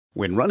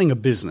When running a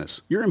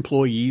business, your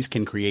employees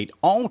can create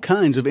all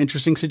kinds of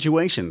interesting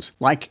situations,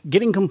 like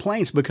getting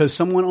complaints because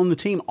someone on the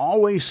team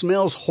always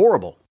smells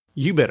horrible.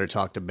 You better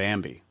talk to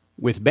Bambi.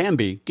 With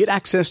Bambi, get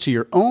access to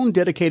your own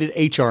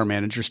dedicated HR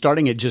manager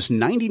starting at just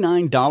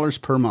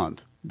 $99 per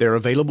month. They're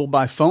available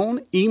by phone,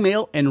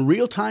 email, and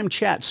real-time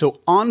chat so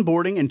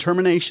onboarding and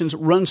terminations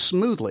run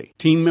smoothly,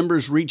 team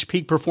members reach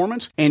peak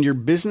performance, and your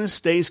business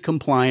stays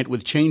compliant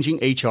with changing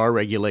HR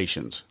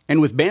regulations. And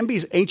with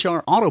Bambi's HR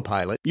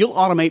Autopilot, you'll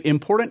automate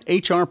important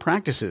HR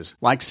practices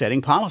like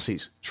setting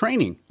policies,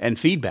 training, and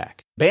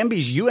feedback.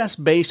 Bambi's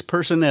U.S.-based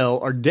personnel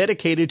are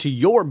dedicated to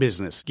your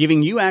business,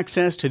 giving you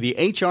access to the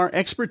HR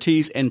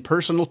expertise and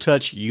personal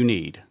touch you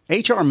need.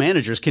 HR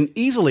managers can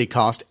easily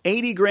cost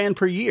 $80,000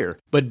 per year,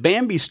 but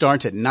Bambi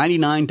starts at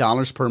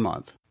 $99 per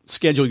month.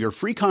 Schedule your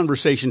free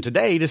conversation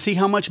today to see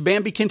how much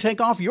Bambi can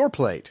take off your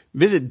plate.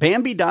 Visit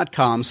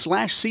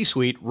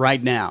Bambi.com/C-Suite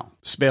right now.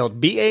 Spelled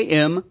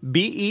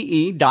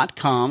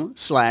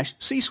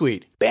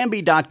BAMBEE.com/C-Suite.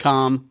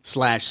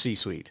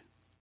 Bambi.com/C-Suite.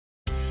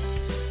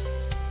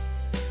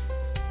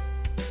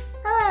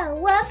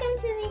 Welcome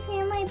to the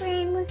Family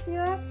Brain with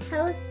your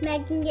host,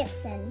 Megan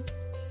Gibson.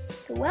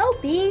 The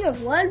well-being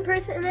of one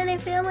person in a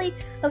family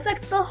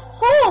affects the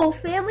whole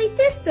family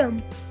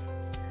system.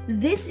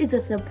 This is a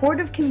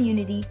supportive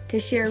community to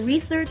share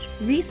research,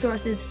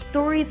 resources,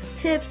 stories,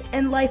 tips,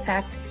 and life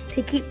hacks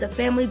to keep the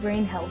family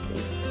brain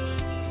healthy.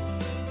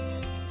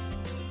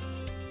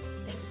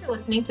 Thanks for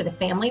listening to The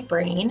Family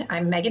Brain.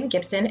 I'm Megan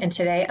Gibson, and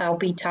today I'll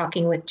be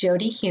talking with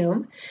Jodi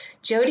Hume.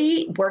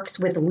 Jodi works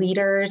with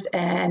leaders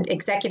and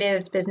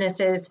executives,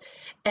 businesses,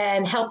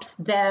 and helps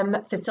them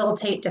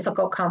facilitate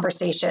difficult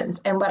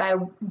conversations. And what I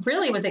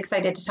really was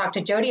excited to talk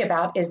to Jodi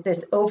about is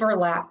this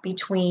overlap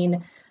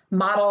between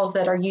models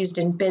that are used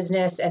in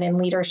business and in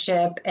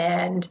leadership,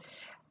 and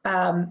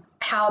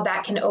how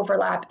that can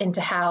overlap into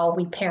how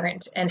we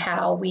parent and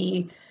how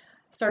we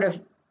sort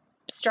of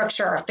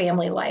structure our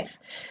family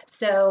life.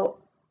 So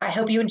I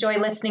hope you enjoy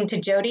listening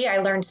to Jodi. I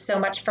learned so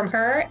much from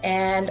her,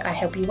 and I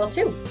hope you will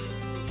too.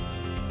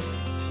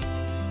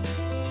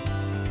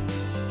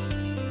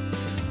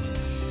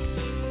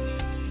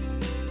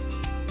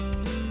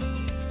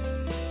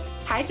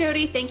 Hi,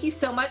 Jodi. Thank you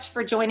so much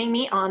for joining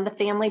me on The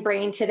Family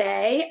Brain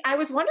today. I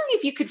was wondering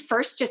if you could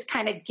first just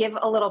kind of give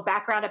a little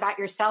background about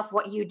yourself,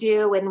 what you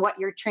do and what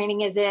your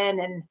training is in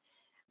and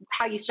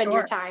how you spend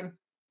your time.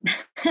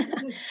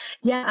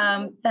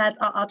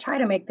 I'll try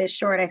to make this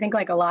short. I think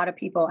like a lot of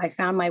people, I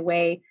found my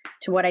way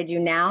to what I do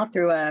now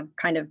through a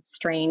kind of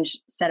strange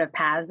set of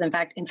paths. In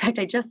fact,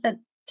 I just said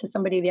to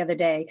somebody the other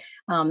day,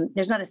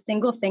 there's not a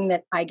single thing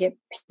that I get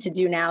to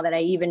do now that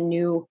I even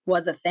knew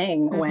was a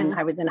thing when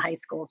I was in high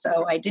school.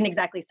 So I didn't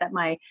exactly set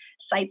my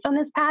sights on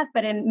this path,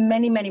 but in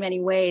many, many,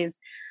 many ways,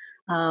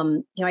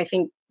 I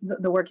think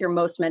the work you're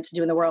most meant to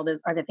do in the world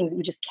are the things that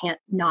you just can't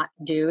not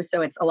do. So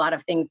it's a lot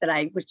of things that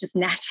I was just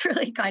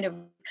naturally kind of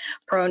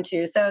prone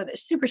to. So the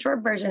super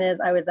short version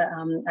is I was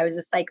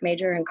a psych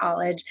major in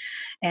college,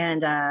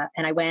 and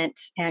I went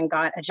and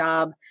got a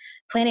job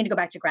planning to go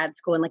back to grad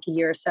school in like a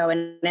year or so,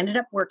 and ended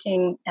up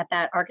working at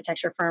that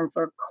architecture firm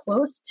for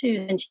close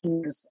to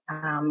 17 years.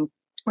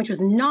 Which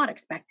was not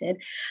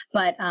expected,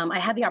 but I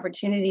had the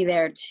opportunity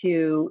there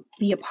to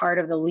be a part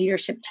of the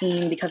leadership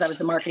team because I was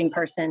the marketing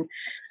person.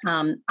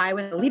 I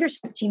was in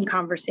leadership team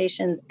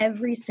conversations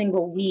every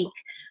single week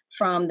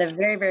from the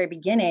very, very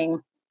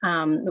beginning.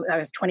 I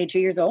was 22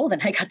 years old,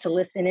 and I got to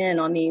listen in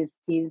on these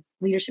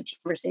leadership team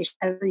conversations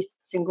every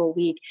single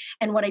week.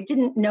 And what I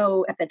didn't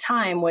know at the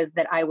time was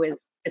that I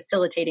was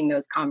facilitating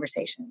those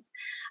conversations.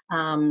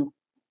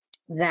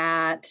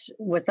 That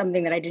was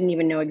something that I didn't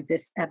even know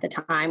exist at the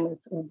time,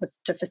 was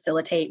to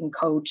facilitate and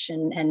coach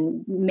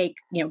and make,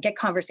 get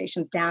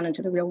conversations down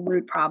into the real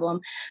root problem.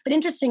 But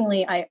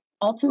interestingly, I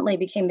ultimately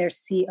became their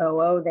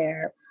COO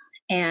there.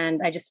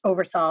 And I just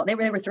oversaw, they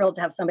were thrilled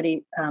to have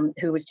somebody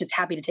who was just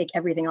happy to take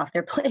everything off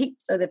their plate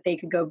so that they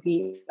could go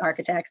be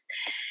architects.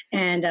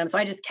 And so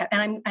I just kept,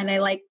 and I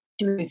like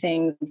doing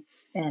things,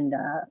 and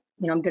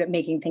I'm good at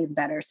making things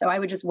better. So I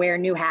would just wear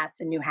new hats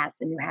and new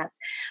hats and new hats.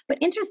 But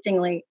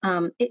interestingly,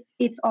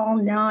 it's all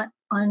not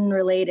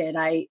unrelated.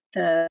 I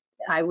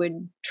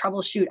would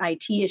troubleshoot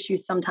IT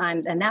issues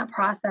sometimes, and that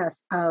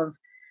process of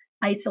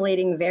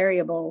isolating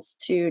variables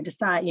to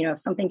decide, if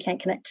something can't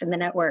connect to the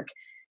network,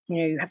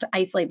 you have to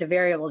isolate the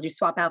variables. You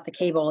swap out the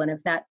cable, and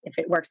if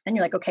it works, then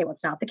you're like, okay, well,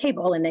 it's not the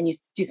cable, and then you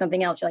do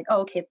something else. You're like,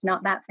 oh, okay, it's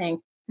not that thing.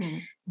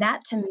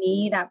 That, to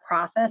me, that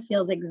process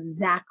feels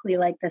exactly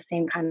like the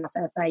same kind of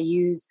process I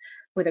use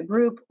with a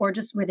group or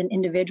just with an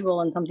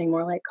individual and something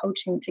more like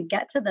coaching to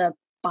get to the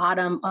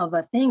bottom of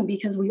a thing,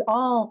 because we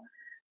all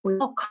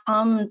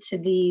come to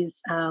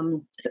these.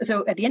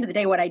 So at the end of the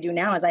day, what I do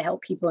now is I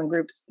help people in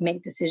groups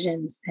make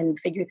decisions and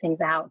figure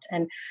things out.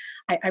 And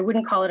I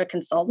wouldn't call it a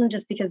consultant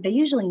just because they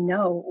usually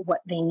know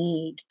what they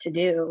need to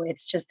do.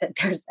 It's just that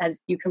there's,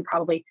 as you can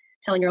probably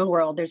tell in your own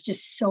world, there's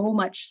just so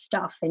much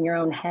stuff in your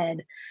own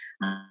head,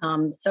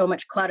 so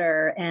much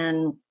clutter.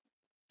 And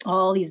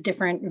all these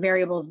different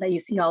variables that you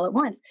see all at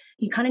once.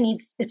 You kind of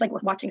need, it's like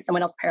watching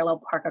someone else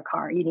parallel park a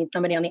car. You need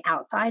somebody on the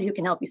outside who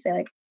can help you say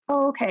like,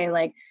 oh, okay,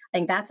 like I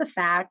think that's a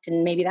fact,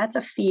 and maybe that's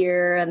a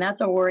fear, and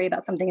that's a worry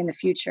about something in the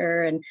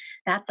future, and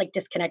that's like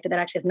disconnected. That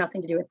actually has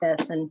nothing to do with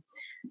this, and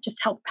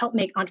just help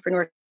make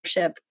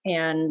entrepreneurship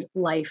and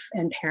life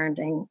and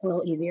parenting a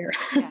little easier.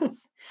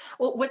 Yes.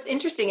 Well, what's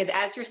interesting is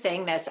as you're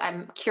saying this,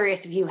 I'm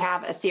curious if you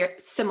have a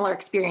similar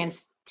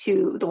experience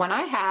to the one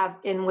I have,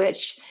 in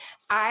which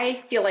I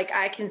feel like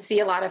I can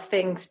see a lot of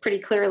things pretty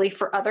clearly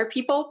for other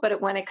people,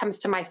 but when it comes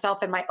to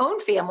myself and my own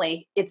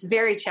family, it's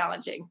very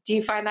challenging. Do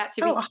you find that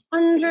to be?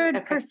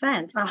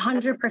 100%,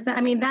 100%.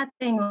 I mean, that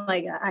thing,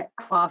 like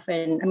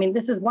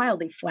this is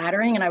wildly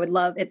flattering, and I would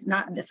love, it's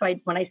not this way.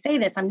 When I say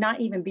this, I'm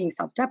not even being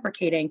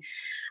self-deprecating,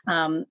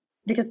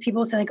 because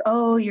people say like,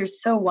 oh, you're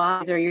so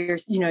wise, or you're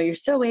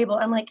so able.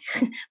 I'm like,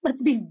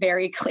 let's be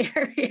very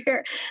clear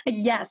here. Like,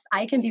 yes,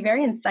 I can be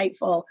very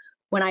insightful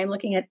when I'm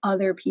looking at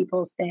other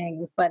people's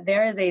things, but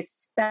there is a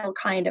special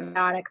kind of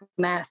chaotic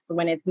mess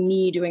when it's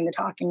me doing the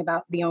talking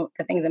about the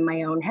things in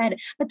my own head.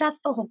 But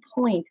that's the whole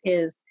point,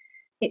 is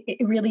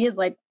it really is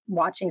like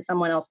watching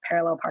someone else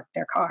parallel park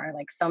their car.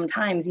 Like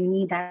sometimes you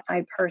need that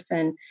side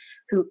person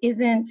who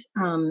isn't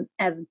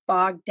as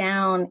bogged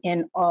down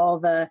in all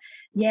the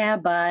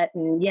but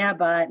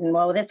and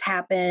well, this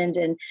happened.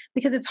 And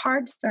because it's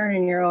hard to discern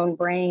in your own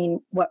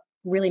brain what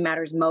really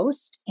matters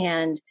most.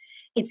 And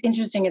it's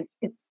interesting.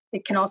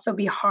 It can also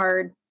be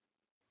hard.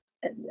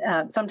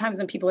 Sometimes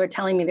when people are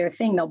telling me their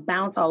thing, they'll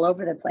bounce all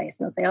over the place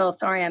and they'll say, oh,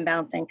 sorry, I'm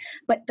bouncing.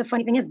 But the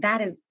funny thing is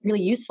that is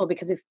really useful,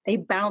 because if they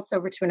bounce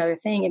over to another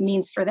thing, it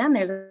means for them,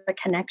 there's a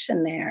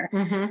connection there.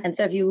 Mm-hmm. And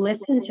so if you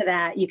listen to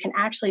that, you can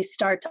actually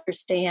start to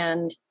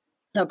understand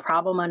the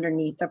problem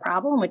underneath the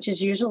problem, which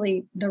is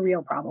usually the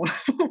real problem.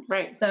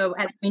 Right. So,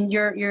 I mean,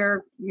 you're,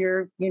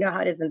 you know how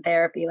it is in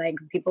therapy, like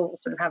people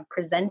sort of have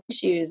present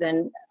issues,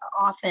 and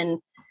often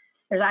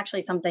there's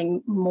actually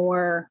something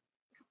more,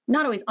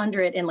 not always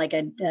under it in like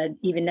a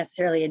even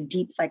necessarily a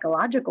deep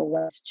psychological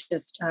way. It's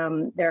just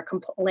there are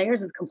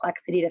layers of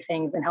complexity to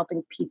things, and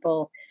helping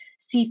people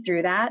see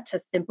through that to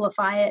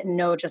simplify it and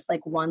know just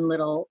like one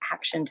little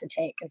action to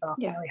take is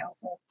often really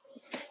helpful.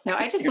 No,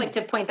 I just like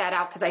to point that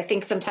out, because I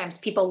think sometimes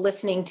people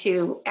listening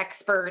to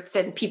experts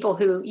and people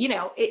who,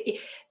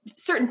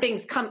 certain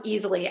things come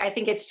easily. I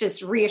think it's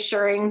just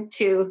reassuring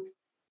to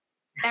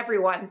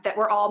everyone that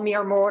we're all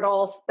mere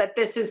mortals, that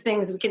this is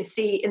things we can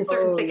see in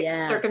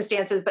certain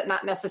circumstances, but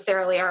not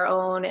necessarily our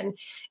own. And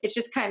it's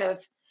just kind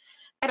of,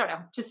 I don't know,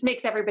 just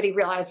makes everybody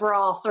realize we're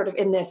all sort of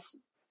in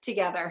this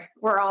together.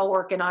 We're all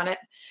working on it.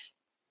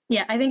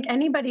 Yeah, I think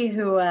anybody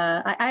who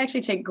I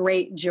actually take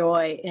great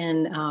joy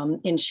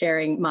in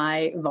sharing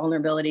my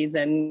vulnerabilities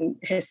and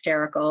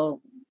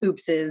hysterical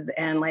oopses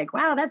and like,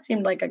 wow, that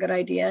seemed like a good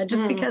idea.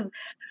 Just because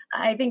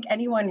I think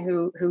anyone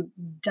who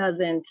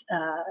doesn't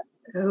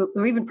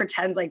who even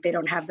pretends like they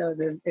don't have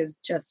those is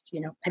just,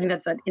 I think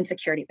that's an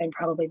insecurity thing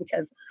probably,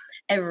 because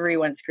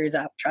everyone screws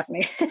up. Trust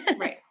me.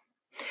 Right.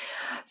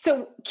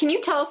 So can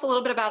you tell us a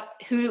little bit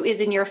about who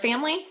is in your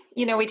family?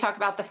 We talk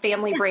about the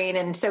family brain.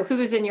 And so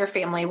who's in your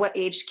family? What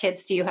age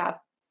kids do you have?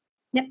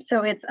 Yep.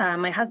 So it's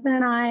my husband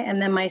and I,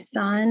 and then my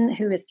son,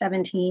 who is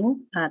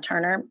 17,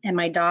 Turner, and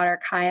my daughter,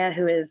 Kaya,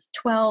 who is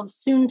 12,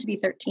 soon to be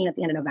 13 at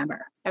the end of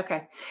November.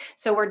 Okay.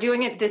 So we're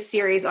doing this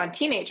series on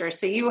teenagers.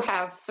 So you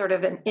have sort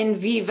of an in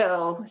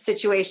vivo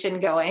situation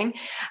going.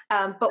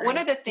 But one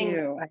of the things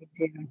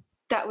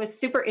that was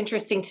super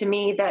interesting to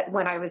me, that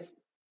when I was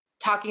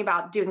talking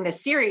about doing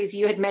this series,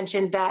 you had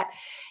mentioned that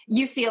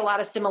you see a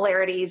lot of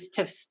similarities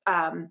to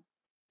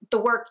the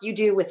work you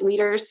do with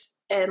leaders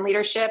and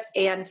leadership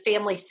and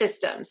family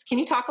systems. Can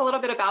you talk a little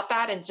bit about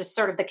that and just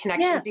sort of the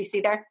connections you see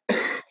there?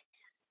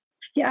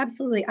 Yeah,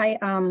 absolutely. I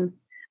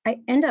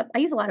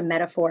use a lot of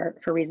metaphor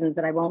for reasons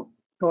that I won't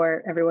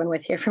bore everyone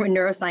with here from a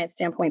neuroscience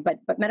standpoint,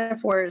 but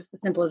metaphors, the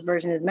simplest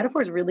version is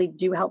metaphors really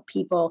do help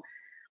people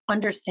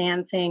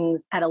understand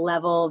things at a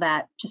level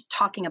that just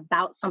talking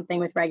about something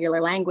with regular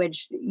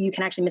language, you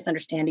can actually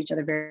misunderstand each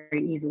other very,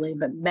 very easily.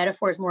 But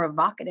metaphor is more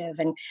evocative,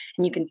 and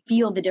you can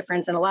feel the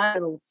difference, and a lot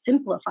of it will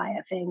simplify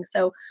a thing.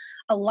 So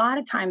a lot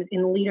of times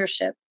in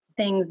leadership,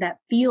 things that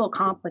feel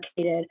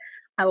complicated,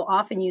 I will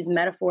often use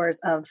metaphors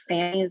of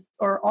families,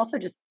 or also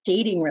just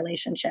dating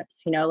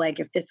relationships, like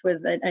if this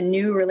was a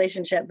new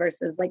relationship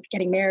versus like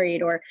getting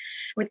married or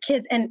with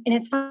kids. And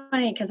it's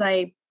funny because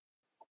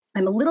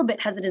I'm a little bit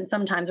hesitant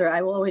sometimes, or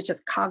I will always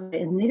just cover it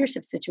in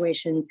leadership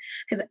situations.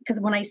 Because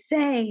when I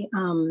say,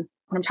 when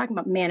I'm talking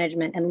about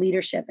management and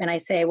leadership, and I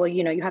say, well,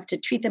 you have to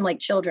treat them like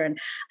children,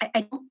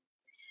 I don't,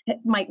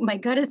 my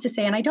gut is to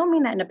say, and I don't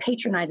mean that in a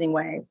patronizing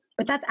way,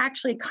 but that's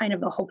actually kind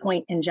of the whole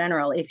point in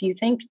general. If you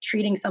think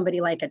treating somebody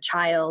like a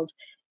child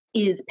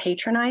is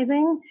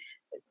patronizing,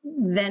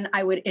 then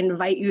I would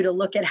invite you to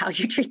look at how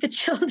you treat the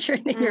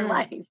children in your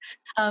life.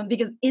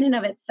 Because in and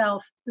of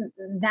itself,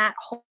 that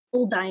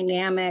whole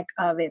dynamic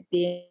of it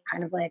being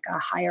kind of like a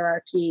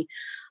hierarchy,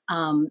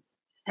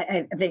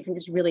 I think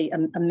is really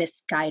a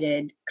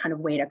misguided kind of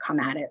way to come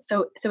at it.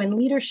 So in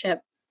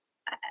leadership,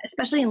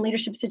 especially in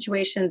leadership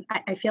situations,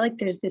 I feel like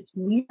there's this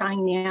weird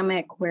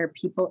dynamic where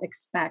people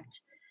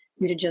expect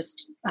you to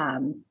just,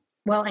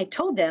 well, I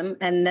told them,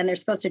 and then they're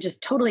supposed to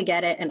just totally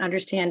get it and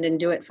understand and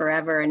do it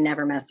forever and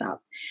never mess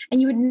up.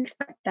 And you wouldn't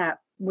expect that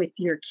with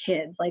your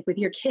kids. Like with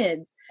your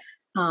kids,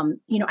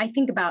 I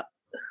think about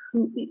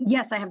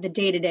yes, I have the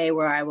day-to-day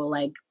where I will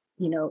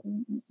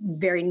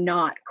very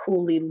not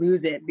coolly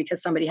lose it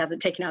because somebody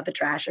hasn't taken out the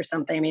trash or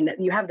something. I mean,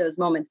 you have those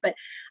moments, but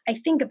I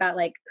think about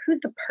who's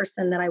the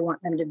person that I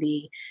want them to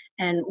be,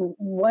 and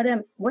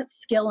what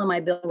skill am I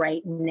building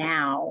right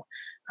now,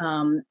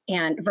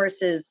 and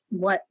versus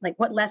what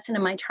lesson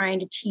am I trying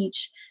to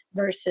teach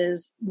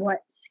versus what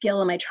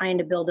skill am I trying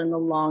to build in the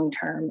long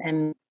term.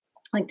 And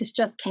this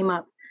just came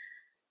up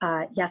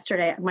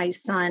yesterday. My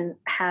son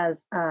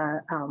has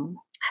a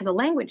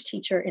language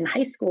teacher in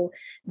high school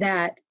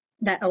that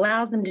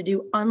allows them to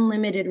do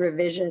unlimited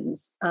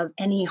revisions of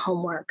any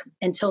homework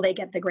until they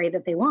get the grade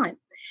that they want.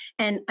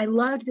 And I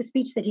loved the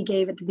speech that he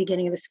gave at the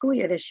beginning of the school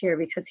year this year,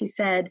 because he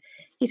said,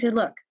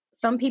 look,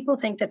 some people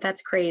think that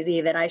that's crazy,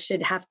 that I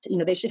should have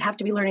to, they should have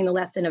to be learning the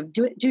lesson of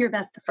do your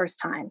best the first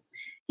time.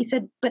 He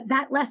said, but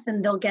that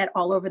lesson they'll get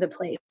all over the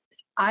place.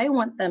 I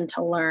want them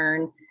to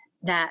learn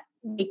that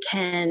they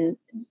can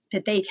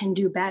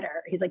do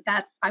better. He's like,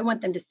 I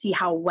want them to see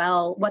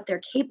what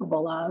they're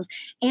capable of.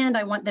 And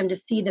I want them to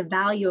see the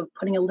value of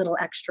putting a little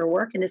extra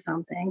work into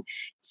something.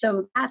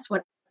 So that's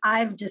what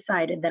I've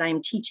decided that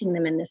I'm teaching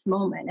them in this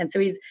moment. And so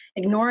he's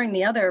ignoring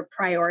the other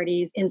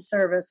priorities in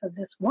service of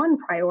this one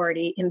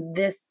priority in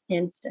this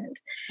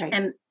instant. Right.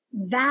 And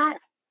that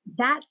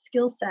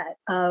skill set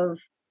of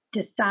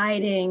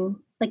deciding,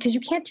 because you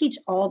can't teach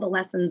all the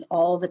lessons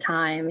all the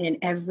time in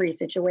every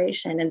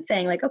situation, and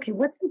saying okay,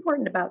 what's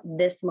important about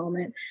this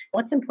moment?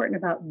 What's important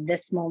about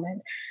this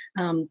moment?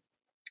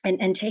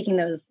 And taking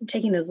those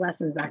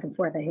lessons back and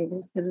forth, I think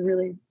is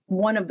really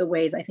one of the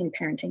ways I think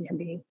parenting can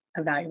be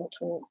a valuable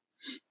tool.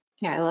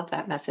 Yeah, I love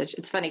that message.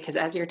 It's funny because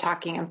as you're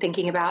talking, I'm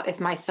thinking about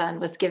if my son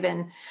was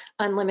given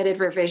unlimited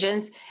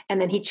revisions and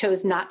then he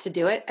chose not to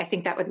do it, I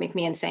think that would make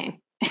me insane.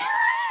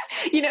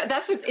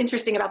 That's what's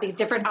interesting about these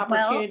different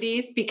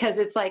opportunities, because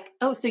it's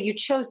so you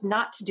chose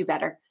not to do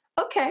better.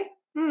 Okay.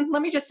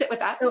 Let me just sit with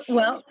that.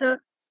 So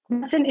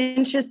that's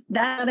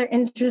another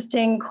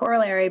interesting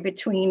corollary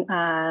between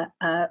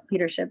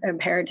leadership and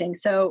parenting.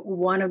 So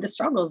one of the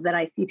struggles that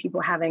I see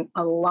people having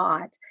a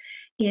lot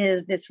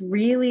is this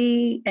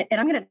really, and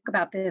I'm going to talk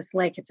about this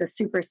like it's a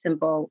super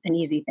simple and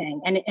easy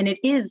thing. And it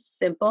is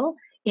simple.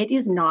 It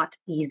is not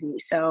easy.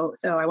 So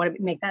I want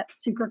to make that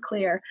super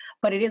clear,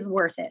 but it is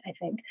worth it, I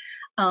think.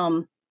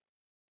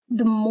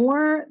 The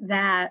more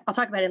that I'll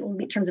talk about it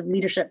in terms of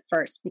leadership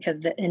first, because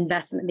the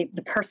investment,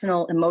 the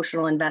personal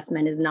emotional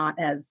investment is not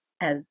as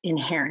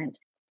inherent.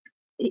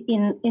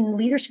 In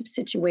leadership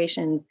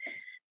situations,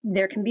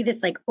 there can be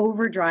this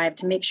overdrive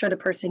to make sure the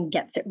person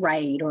gets it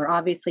right. Or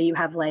obviously you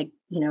have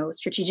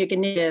strategic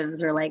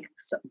initiatives, or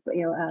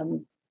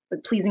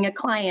pleasing a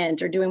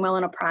client or doing well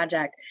on a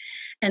project.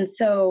 And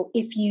so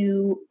if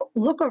you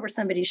look over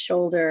somebody's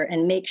shoulder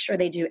and make sure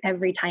they do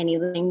every tiny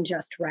thing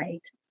just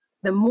right,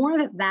 the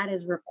more that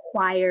is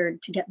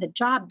required to get the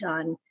job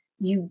done,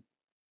 you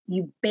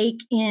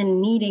bake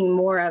in needing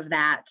more of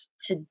that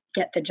to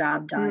get the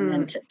job done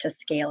and to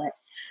scale it.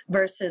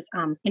 Versus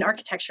in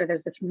architecture,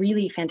 there's this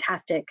really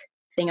fantastic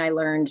thing I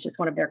learned, just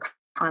one of their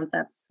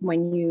concepts.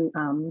 When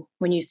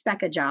you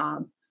spec a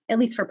job, at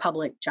least for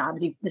public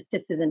jobs,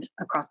 this isn't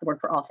across the board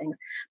for all things,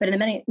 but in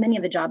the many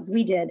of the jobs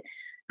we did,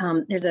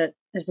 there's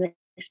an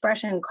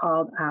expression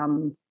called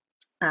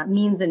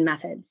means and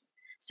methods.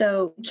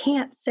 So you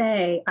can't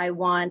say, I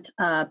want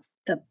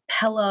the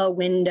Pella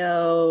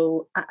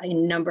window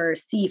in number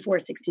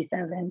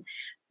C467.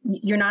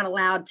 You're not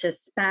allowed to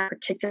spec a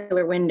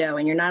particular window,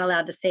 and you're not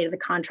allowed to say to the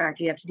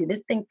contractor, you have to do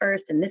this thing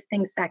first and this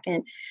thing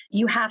second.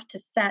 You have to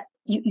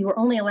you are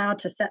only allowed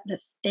to set the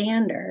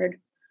standard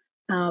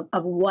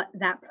of what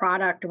that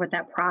product or what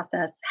that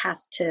process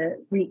has to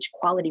reach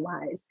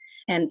quality-wise.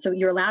 And so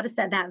you're allowed to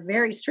set that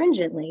very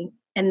stringently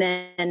and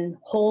then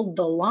hold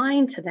the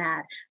line to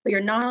that, but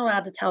you're not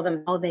allowed to tell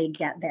them how they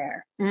get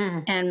there.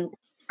 And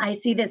I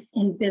see this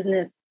in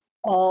business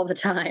all the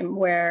time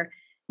where,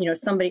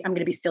 somebody, I'm going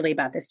to be silly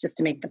about this just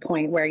to make the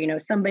point, where,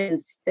 somebody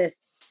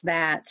insists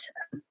that,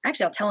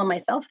 actually, I'll tell them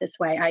myself this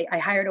way. I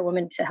hired a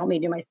woman to help me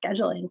do my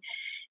scheduling.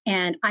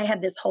 And I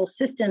had this whole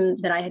system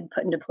that I had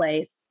put into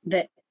place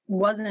that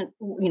wasn't,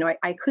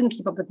 I couldn't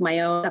keep up with my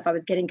own stuff. I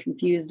was getting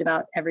confused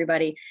about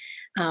everybody.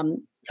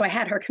 So I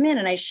had her come in,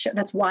 and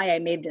that's why I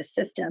made this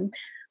system.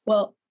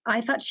 Well,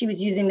 I thought she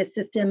was using the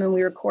system and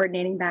we were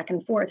coordinating back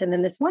and forth. And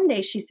then this one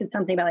day she said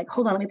something about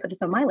hold on, let me put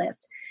this on my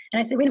list. And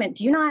I said, wait a minute,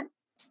 do you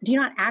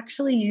not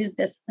actually use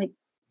this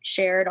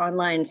shared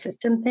online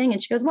system thing?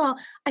 And she goes, well,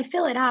 I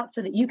fill it out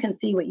so that you can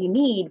see what you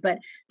need, but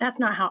that's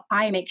not how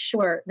I make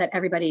sure that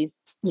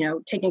everybody's,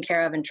 taken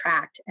care of and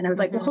tracked. And I was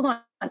like, well, hold on.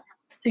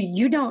 So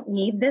you don't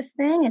need this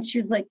thing? And she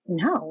was like,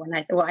 no. And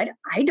I said, well,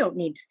 I don't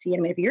need to see it.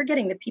 I mean, if you're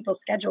getting the people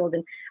scheduled,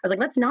 and I was like,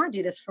 let's not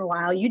do this for a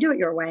while. You do it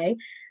your way.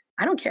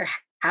 I don't care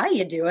how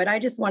you do it. I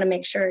just want to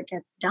make sure it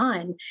gets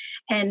done.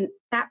 And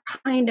that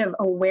kind of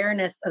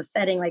awareness of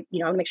setting, like, I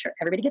want to make sure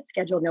everybody gets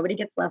scheduled, nobody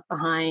gets left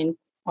behind,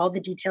 all the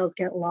details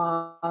get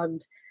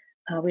logged.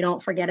 We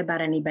don't forget about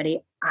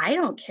anybody. I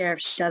don't care if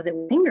she does it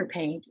with finger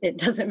paint. It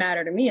doesn't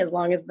matter to me as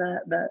long as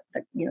the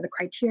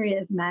criteria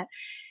is met.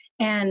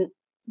 And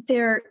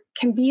there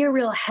can be a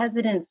real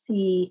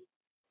hesitancy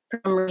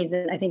for some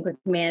reason, I think, with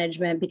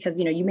management, because,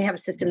 you may have a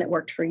system that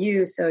worked for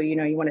you. So, you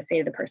want to say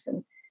to the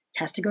person, it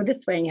has to go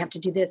this way and you have to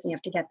do this and you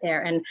have to get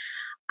there. And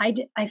I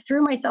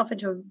threw myself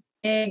into a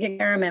big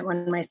experiment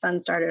when my son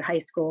started high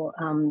school.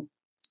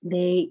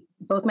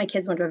 Both my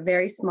kids went to a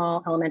very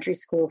small elementary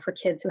school for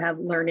kids who have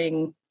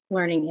learning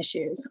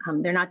issues.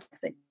 They're not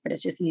dyslexic, but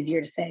it's just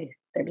easier to say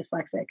they're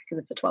dyslexic because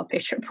it's a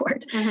 12-page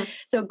report. Mm-hmm.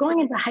 So going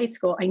into high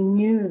school, I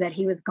knew that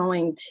it was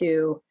going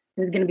to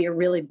be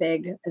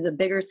it was a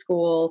bigger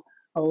school,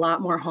 a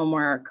lot more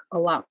homework, a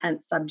lot more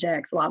intense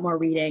subjects, a lot more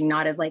reading,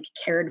 not as like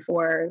cared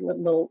for,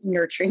 little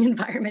nurturing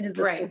environment as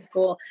the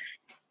school.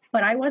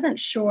 But I wasn't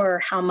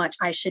sure how much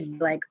I should be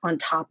like on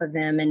top of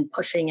him and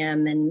pushing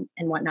him and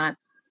whatnot.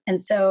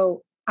 And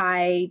so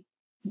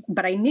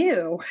but I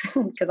knew,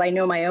 because I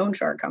know my own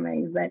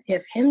shortcomings, that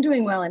if him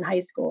doing well in high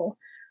school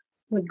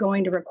was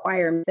going to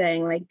require him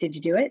saying like, did you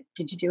do it?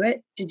 Did you do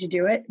it? Did you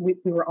do it? We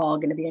were all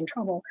going to be in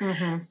trouble.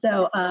 Mm-hmm.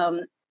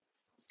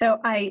 So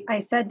I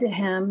said to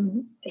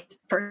him, it's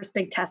first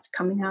big test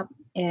coming up,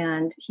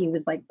 and he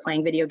was like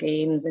playing video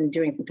games and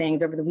doing some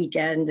things over the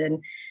weekend.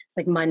 And it's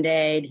like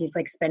Monday, and he's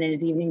like spending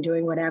his evening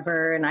doing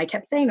whatever. And I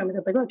kept saying to him, I was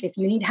like, look, if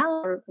you need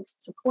help or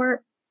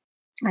support,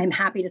 I'm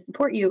happy to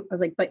support you. I was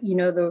like, but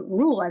the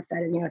rule I've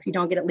said is, if you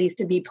don't get at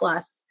least a B+,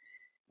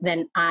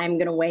 then I'm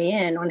going to weigh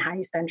in on how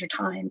you spend your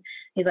time.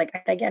 He's like,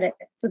 I get it.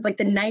 So it's like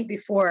the night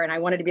before, and I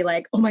wanted to be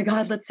like, oh my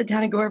God, let's sit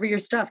down and go over your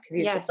stuff. Cause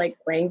he's just like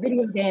playing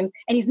video games,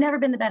 and he's never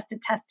been the best at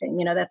testing.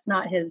 That's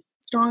not his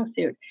strong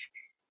suit.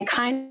 I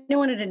kind of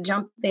wanted to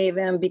jump save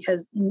him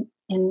because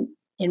in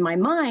my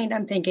mind,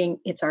 I'm thinking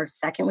it's our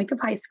second week of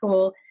high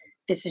school.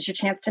 This is your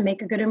chance to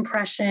make a good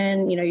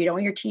impression. You don't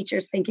want your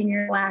teachers thinking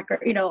you're black, or,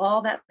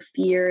 all that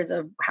fears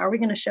of how are we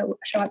going to show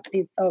up to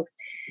these folks.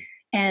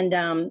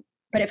 And,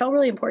 but it felt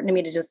really important to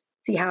me to just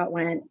see how it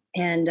went.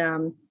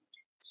 And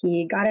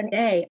he got an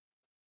A.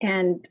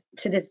 And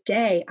to this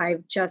day,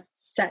 I've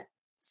just set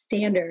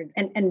standards.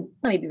 And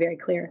let me be very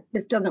clear.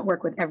 This doesn't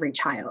work with every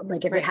child.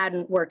 Like if it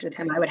hadn't worked with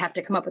him, I would have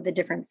to come up with a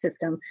different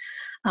system.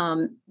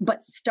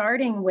 But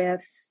starting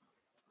with,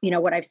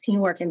 what I've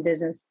seen work in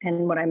business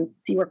and what I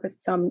see work with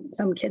some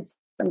kids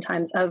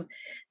sometimes, of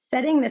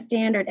setting the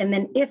standard. And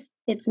then if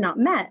it's not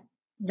met,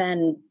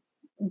 then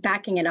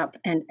backing it up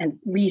and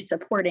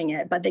re-supporting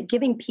it, but that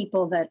giving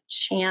people the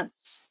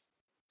chance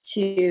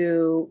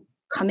to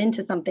come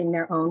into something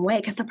their own way.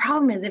 Because the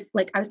problem is, if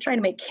like I was trying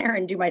to make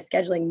Karen do my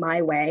scheduling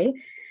my way,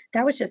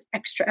 that was just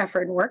extra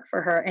effort and work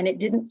for her, and it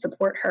didn't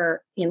support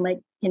her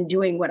in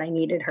doing what I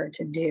needed her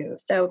to do.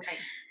 So,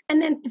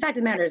 and then the fact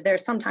of the matter is, there are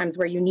some times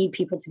where you need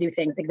people to do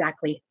things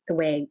exactly the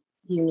way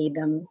you need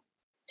them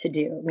to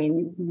do. I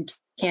mean,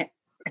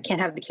 I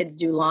can't have the kids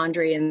do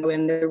laundry and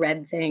win the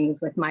red things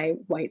with my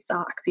white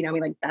socks.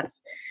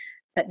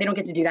 That they don't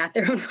get to do that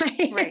their own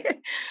way. Right.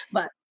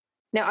 But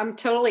no, I'm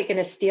totally going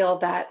to steal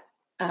that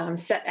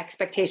set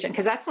expectation,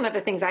 because that's one of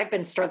the things I've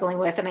been struggling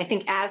with. And I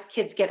think as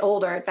kids get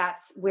older,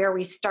 that's where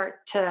we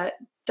start to,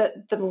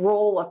 the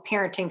role of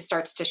parenting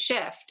starts to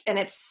shift. And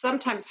it's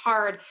sometimes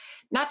hard,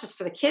 not just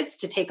for the kids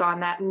to take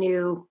on that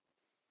new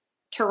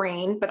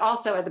terrain, but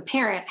also as a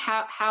parent,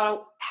 how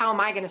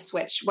am I going to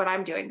switch what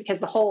I'm doing?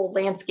 Because the whole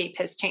landscape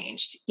has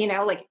changed,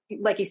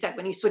 like you said,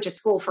 when you switch a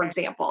school, for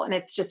example, and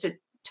it's just a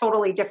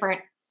totally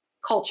different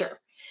culture.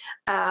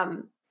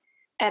 And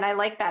I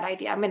like that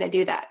idea. I'm going to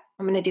do that.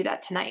 I'm going to do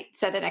that tonight,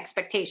 set an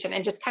expectation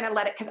and just kind of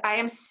let it, because I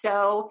am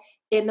so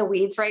in the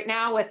weeds right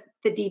now with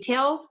the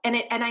details, and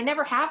I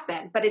never have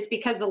been, but it's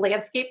because the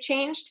landscape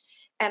changed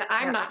and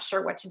I'm not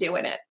sure what to do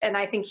in it. And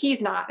I think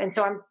he's not. And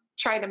so I'm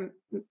trying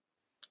to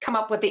come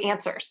up with the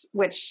answers,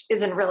 which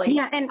isn't really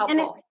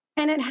helpful.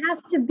 And it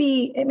has to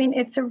be, I mean,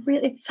 it's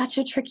such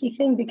a tricky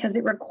thing because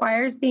it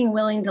requires being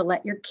willing to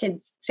let your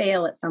kids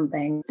fail at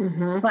something.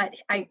 Mm-hmm. But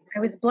I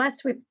was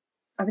blessed with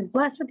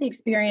the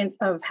experience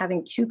of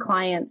having two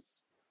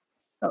clients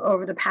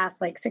over the past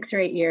 6 or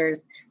 8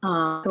 years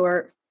who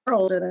are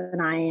older than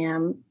I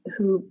am,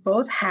 who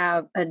both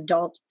have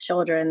adult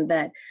children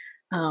that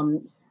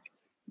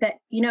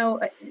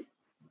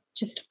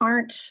just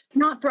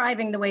not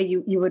thriving the way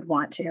you would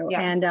want to.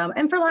 Yeah.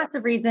 And for lots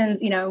of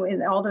reasons,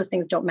 and all those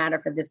things don't matter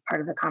for this part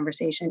of the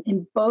conversation.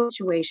 In both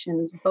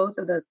situations, both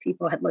of those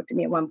people had looked at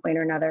me at one point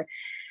or another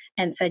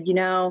and said,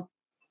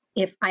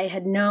 if I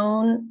had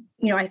known,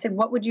 I said,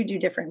 what would you do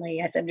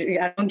differently? I said,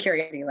 I'm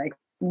curious,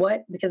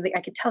 what? Because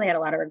I could tell they had a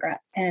lot of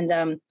regrets. And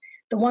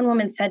the one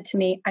woman said to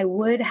me,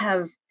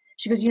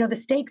 she goes, the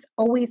stakes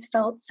always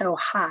felt so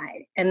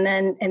high. And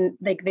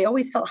they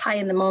always felt high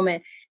in the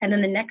moment. And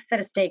then the next set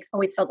of stakes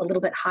always felt a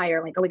little bit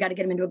higher. We got to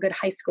get them into a good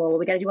high school.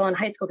 We got to do well in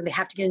high school because they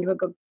have to get into a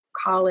good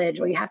college,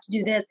 or you have to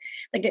do this.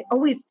 Like, it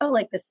always felt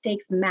like the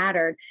stakes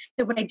mattered.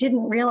 But what I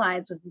didn't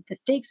realize was that the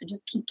stakes would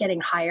just keep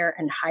getting higher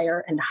and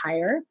higher and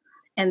higher.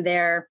 And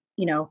their,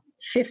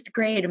 fifth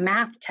grade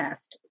math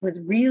test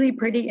was really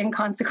pretty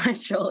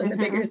inconsequential in the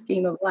bigger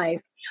scheme of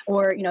life.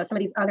 Or, some of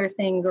these other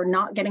things, or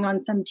not getting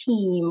on some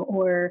team.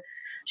 Or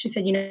she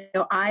said,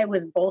 I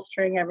was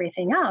bolstering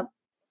everything up.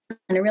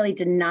 And I really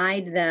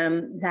denied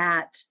them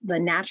that the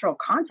natural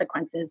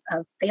consequences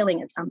of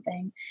failing at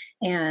something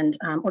and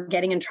or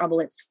getting in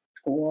trouble at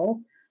school.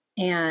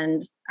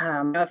 And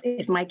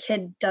if my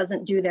kid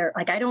doesn't do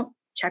I don't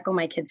check on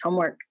my kids'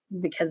 homework,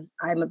 because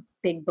I'm a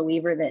big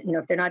believer that,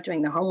 if they're not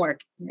doing the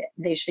homework,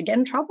 they should get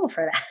in trouble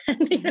for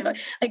that.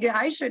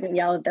 I shouldn't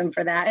yell at them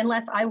for that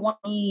unless I want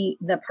to be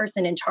the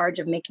person in charge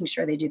of making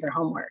sure they do their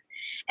homework.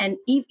 And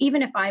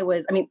even if I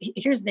was,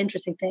 here's the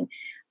interesting thing.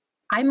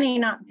 I may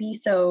not be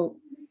so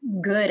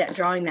good at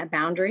drawing that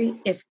boundary.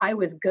 If I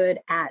was good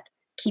at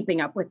keeping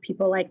up with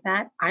people like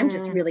that, I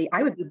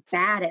would be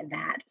bad at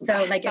that. So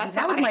if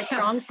that was my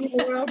strong suit in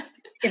the world,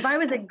 if I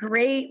was a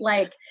great,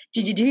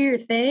 did you do your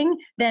thing?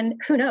 Then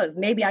who knows?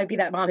 Maybe I'd be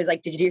that mom who's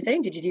like, did you do your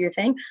thing? Did you do your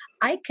thing?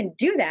 I can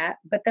do that.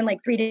 But then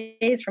 3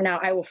 days from now,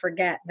 I will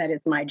forget that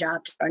it's my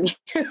job to run you.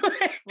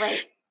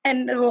 Right.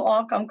 And it will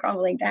all come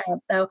crumbling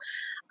down. So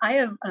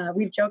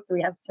we've joked that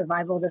we have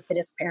survival of the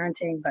fittest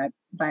parenting,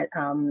 but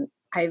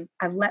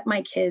I've let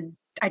my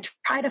kids, I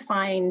try to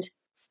find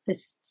the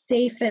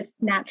safest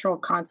natural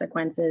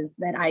consequences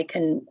that I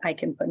can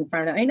put in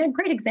front of them. A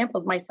great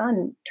example is my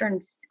son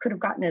could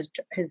have gotten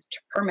his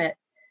permit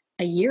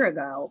a year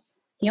ago.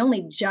 He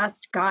only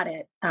just got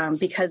it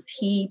because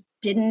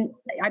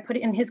I put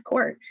it in his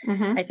court.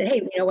 Mm-hmm. I said,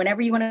 hey,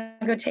 whenever you want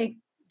to go take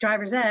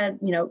driver's ed,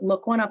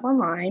 look one up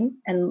online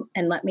and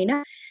let me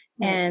know.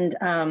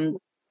 Mm-hmm.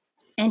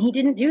 And he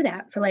didn't do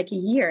that for a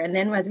year. And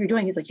then as we were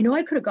doing, he's like,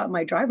 I could have got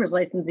my driver's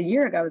license a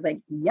year ago. I was like,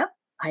 yep,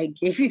 I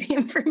gave you the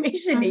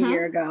information a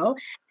year ago.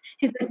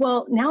 He's like,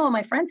 well, now all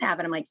my friends have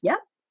it. I'm like, yep.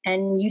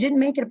 And you didn't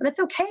make it, but that's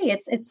okay.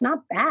 It's not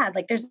bad.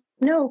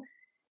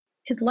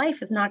 His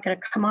life is not going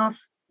to come off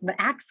the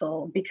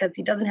axle because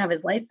he doesn't have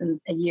his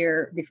license a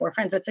year before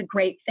friends. So it's a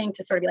great thing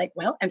to sort of be like,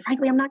 well, and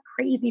frankly, I'm not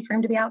crazy for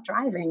him to be out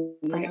driving.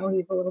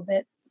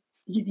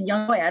 He's a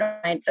young boy. I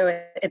don't mind. So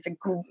it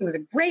was a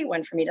great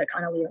one for me to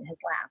kind of leave in his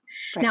lap.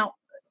 Right. Now,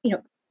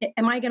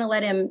 am I going to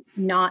let him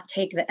not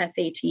take the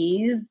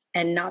SATs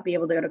and not be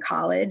able to go to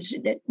college?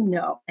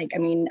 No.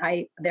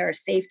 There are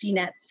safety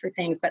nets for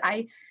things, but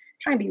I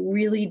try and be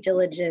really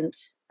diligent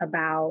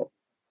about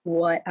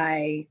what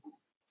I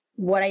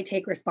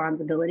take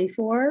responsibility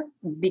for,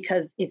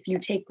 because if you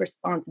take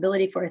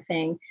responsibility for a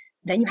thing,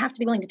 then you have to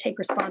be willing to take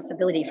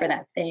responsibility for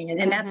that thing.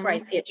 And that's where I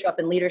see it show up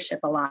in leadership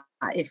a lot.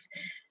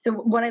 So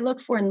what I look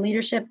for in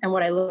leadership and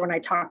what I look when I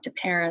talk to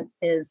parents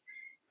is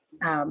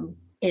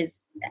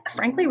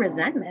frankly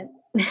resentment.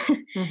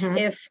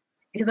 Mm-hmm.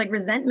 Because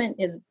resentment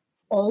is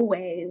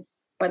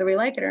always, whether we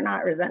like it or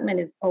not,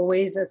 resentment is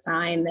always a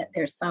sign that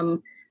there's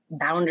some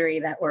boundary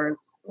that we're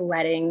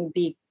letting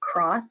be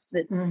crossed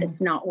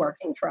that's not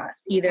working for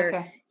us.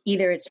 Either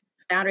it's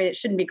a boundary that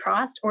shouldn't be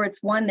crossed, or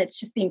it's one that's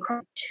just being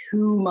crossed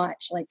too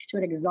much, to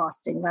an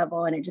exhausting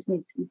level, and it just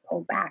needs to be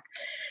pulled back.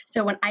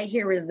 So when I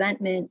hear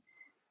resentment,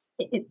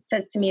 it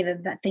says to me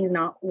that thing's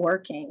not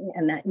working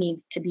and that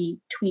needs to be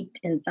tweaked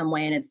in some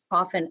way. And it's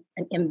often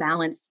an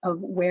imbalance of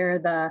where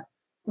the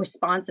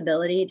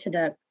responsibility to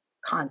the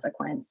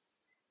consequence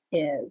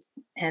is.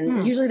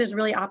 And usually there's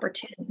really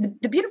opportunity.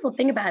 The beautiful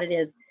thing about it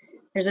is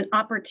there's an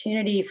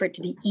opportunity for it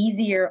to be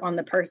easier on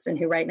the person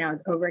who right now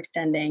is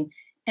overextending,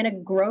 and a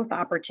growth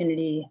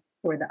opportunity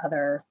for the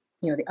other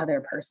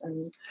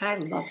person. I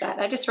love that.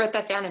 I just wrote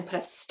that down and put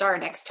a star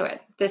next to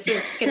it. This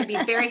is going to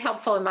be very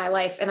helpful in my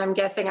life. And I'm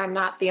guessing I'm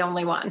not the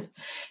only one,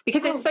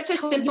 because it's such a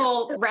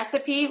simple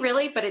recipe,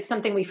 really, but it's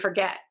something we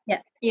forget.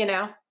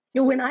 Yeah.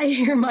 When I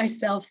hear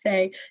myself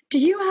say, do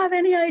you have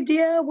any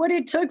idea what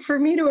it took for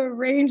me to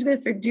arrange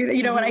this or do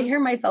that? When I hear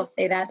myself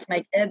say that to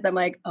my kids, I'm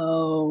like,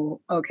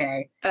 oh,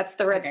 okay. That's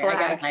the red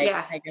flag.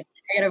 I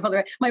gotta pull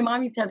the. My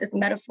mom used to have this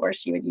metaphor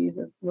she would use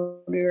when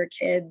we were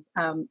kids.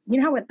 How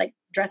with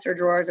dresser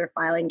drawers or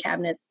filing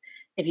cabinets,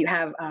 if you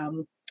have,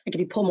 if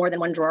you pull more than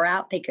one drawer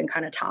out, they can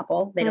kind of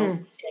topple. They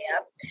don't stay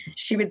up.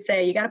 She would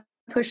say, you got to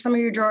push some of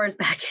your drawers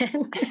back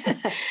in.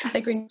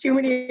 When too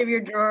many of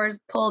your drawers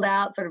pulled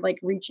out, sort of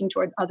reaching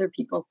towards other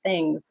people's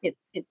things,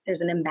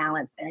 there's an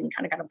imbalance there, and you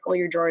kind of got to pull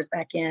your drawers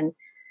back in,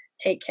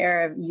 take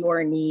care of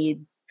your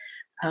needs.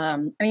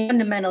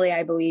 Fundamentally,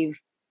 I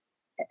believe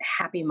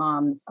happy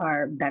moms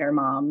are better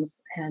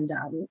moms, and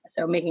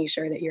so making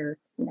sure that you're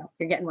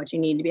getting what you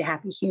need to be a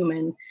happy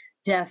human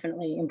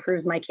definitely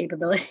improves my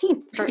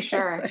capability for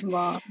sure.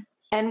 Mom.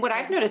 And what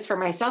I've noticed for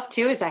myself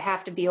too is I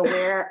have to be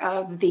aware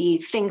of the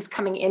things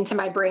coming into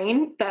my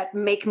brain that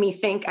make me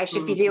think I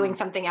should be doing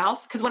something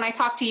else. Because when I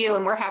talk to you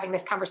and we're having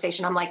this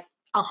conversation, I'm like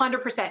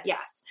 100%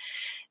 yes.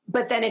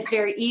 But then it's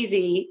very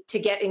easy to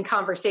get in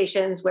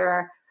conversations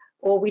where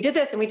well, we did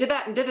this and we did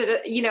that and did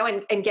it,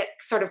 and get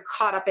sort of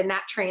caught up in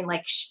that train.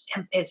 Like,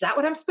 is that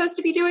what I'm supposed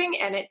to be doing?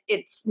 And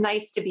it's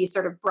nice to be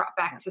sort of brought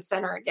back to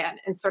center again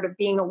and sort of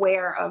being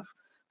aware of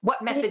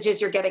what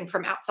messages you're getting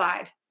from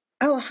outside.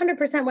 Oh,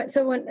 100%.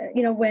 So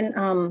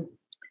when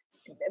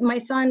my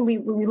son, we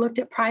looked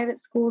at private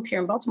schools here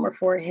in Baltimore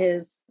for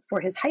his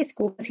high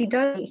school, because he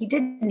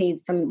did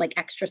need some like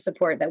extra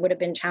support that would have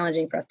been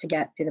challenging for us to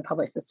get through the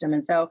public system.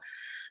 And so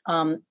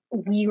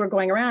we were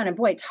going around, and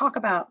boy, talk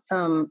about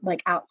some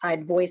like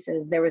outside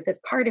voices. There was this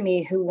part of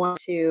me who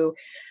wanted to,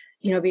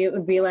 it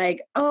would be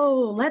like,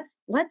 oh, let's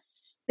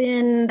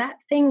spin that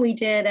thing we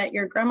did at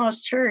your grandma's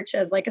church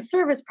as like a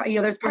service.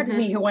 There's parts of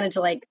me who wanted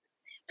to like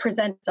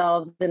present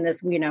ourselves in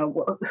this,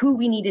 who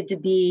we needed to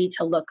be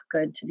to look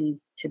good to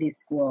these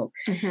schools.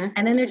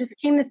 And then there just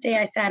came this day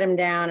I sat him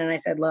down and I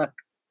said, look,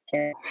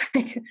 kid,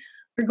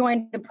 we're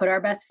going to put our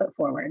best foot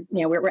forward.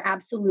 We're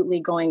absolutely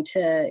going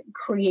to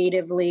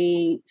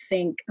creatively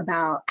think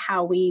about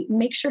how we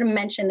make sure to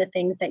mention the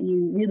things that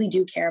you really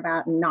do care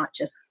about and not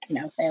just,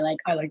 say like,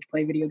 I like to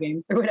play video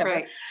games or whatever.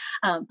 Right.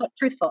 But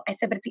truthful, I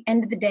said, but at the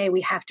end of the day,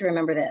 we have to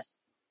remember this.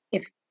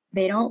 If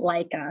they don't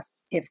like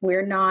us, if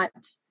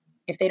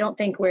they don't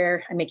think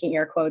we're, I'm making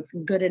air quotes,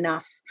 good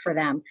enough for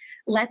them,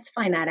 let's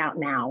find that out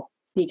now.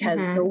 Because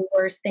the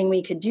worst thing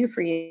we could do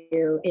for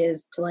you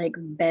is to like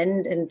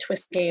bend and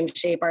twist game,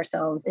 shape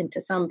ourselves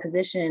into some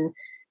position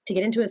to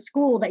get into a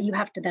school that you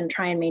have to then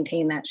try and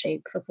maintain that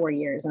shape for 4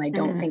 years. And I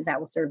don't think that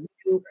will serve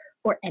you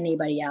or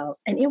anybody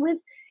else. And it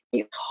was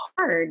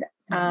hard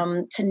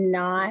to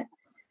not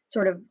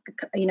sort of,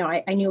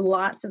 I knew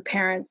lots of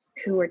parents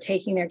who were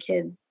taking their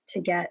kids to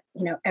get,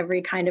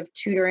 every kind of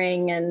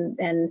tutoring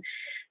and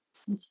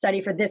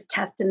study for this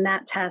test and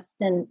that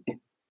test. And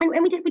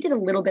we did a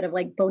little bit of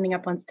like boning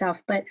up on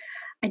stuff, but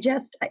I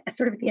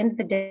sort of at the end of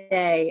the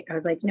day, I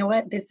was like, you know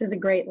what, this is a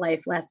great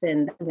life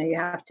lesson. You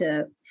have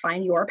to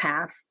find your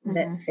path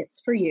that fits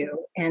for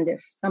you. And if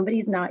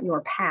somebody's not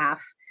your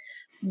path,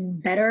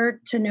 better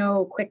to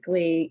know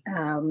quickly.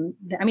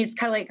 It's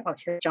kind of like,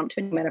 jump to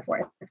a new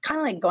metaphor. It's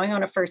kind of like going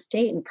on a first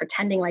date and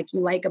pretending like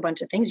you like a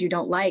bunch of things you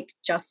don't like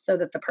just so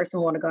that the person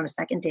will want to go on a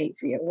second date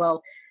for you.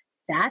 Well,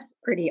 that's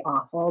pretty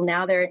awful.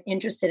 Now they're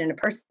interested in a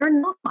person or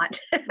not.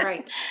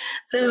 Right.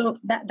 So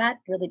that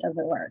really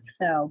doesn't work.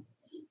 So,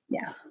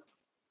 yeah.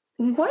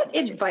 What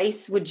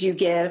advice would you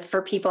give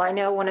for people? I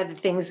know one of the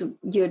things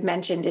you had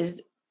mentioned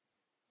is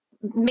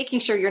making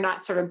sure you're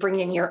not sort of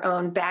bringing your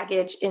own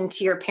baggage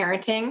into your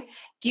parenting.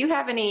 Do you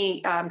have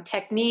any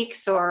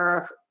techniques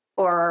or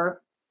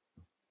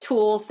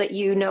tools that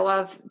you know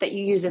of that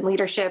you use in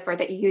leadership or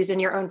that you use in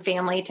your own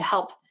family to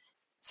help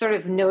sort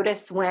of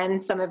notice when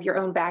some of your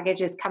own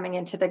baggage is coming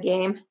into the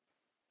game?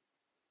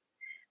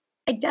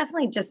 I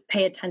definitely just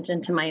pay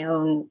attention to my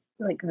own,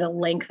 like the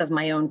length of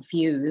my own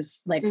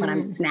fuse. Like when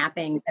I'm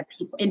snapping at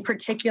people in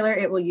particular,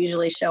 it will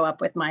usually show up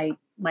with my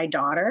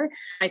daughter.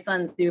 My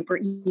son's super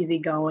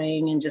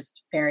easygoing and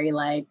just very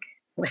like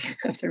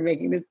I'm sort of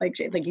making this like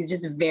he's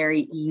just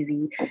very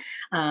easy.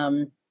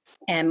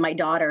 And my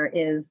daughter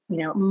is,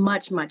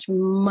 much, much,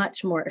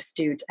 much more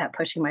astute at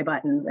pushing my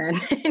buttons and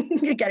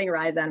getting a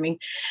rise out of me.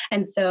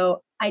 And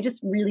so I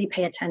just really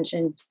pay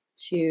attention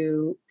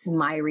to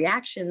my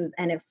reactions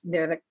and if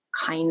they're the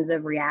kinds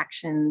of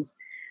reactions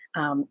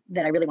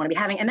that I really want to be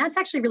having. And that's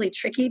actually really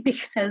tricky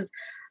because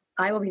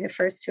I will be the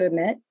first to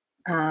admit,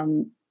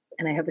 and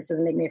I hope this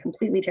doesn't make me a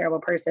completely terrible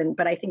person,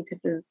 but I think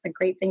this is a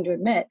great thing to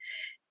admit.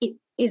 It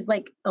is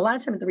like a lot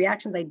of times the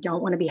reactions I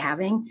don't want to be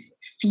having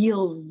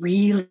feel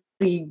really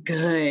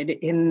good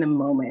in the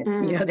moment.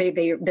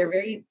 They're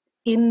very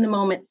in the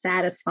moment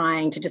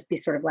satisfying to just be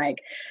sort of like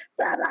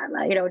blah, blah,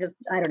 blah,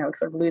 just I don't know,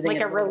 sort of losing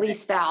like a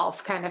release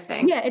valve kind of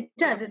thing. Yeah, it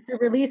does. It's a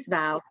release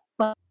valve,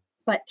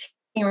 but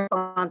taking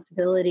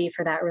responsibility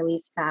for that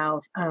release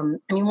valve.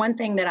 One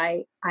thing that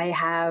I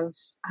have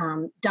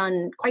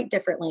done quite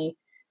differently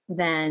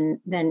than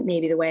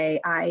maybe the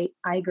way I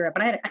grew up,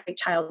 and I had a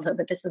childhood,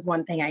 but this was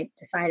one thing I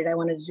decided I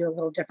wanted to do a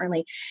little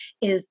differently,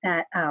 is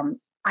that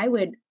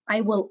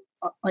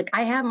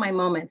I have my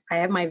moments. I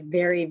have my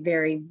very,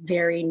 very,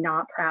 very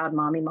not proud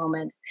mommy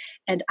moments.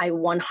 And I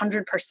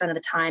 100% of the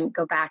time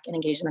go back and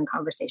engage in a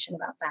conversation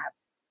about that.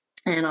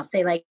 And I'll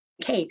say like,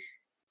 hey,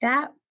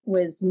 that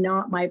was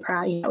not my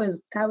proud. That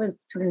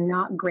was sort of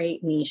not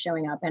great me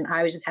showing up. And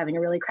I was just having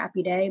a really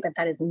crappy day, but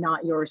that is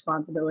not your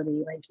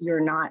responsibility. Like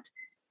you're not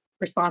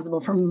responsible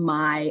for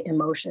my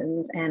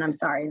emotions. And I'm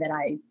sorry that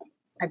I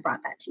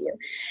brought that to you.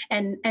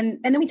 And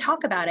then we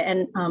talk about it.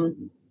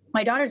 And,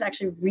 my daughter's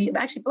actually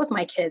both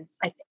my kids,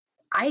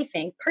 I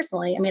think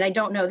personally, I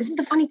don't know. This is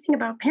the funny thing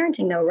about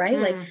parenting though, right?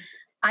 Like,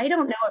 I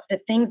don't know if the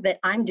things that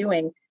I'm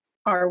doing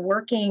are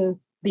working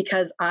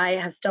because I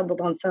have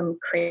stumbled on some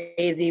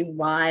crazy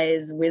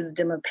wise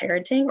wisdom of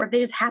parenting, or if they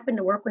just happen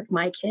to work with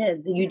my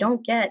kids. You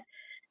don't get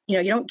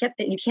that.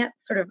 You can't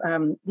sort of,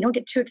 you don't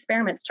get two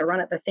experiments to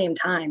run at the same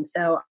time.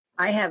 So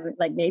I have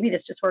like, maybe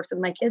this just works with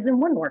my kids and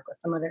wouldn't work with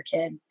some other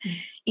kid.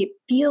 It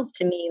feels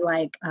to me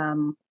like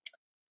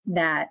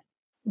that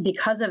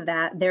because of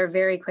that, they're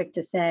very quick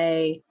to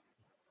say,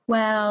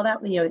 well, that,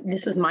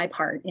 this was my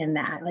part in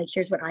that. Like,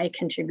 here's what I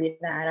contributed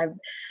to that.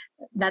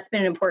 That's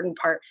been an important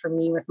part for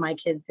me with my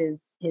kids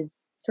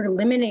is sort of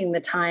limiting the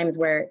times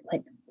where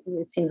like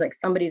it seems like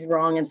somebody's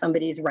wrong and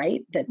somebody's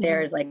right, that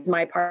there's like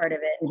my part of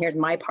it and here's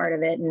my part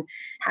of it, and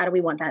how do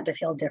we want that to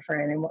feel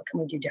different and what can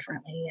we do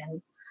differently.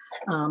 And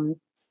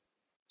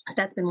so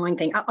that's been one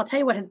thing. I'll tell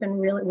you what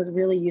was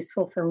really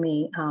useful for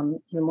me,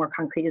 even more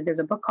concrete, is there's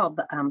a book called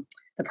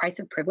The Price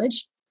of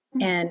Privilege.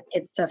 And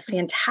it's a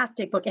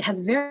fantastic book. It has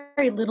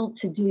very little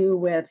to do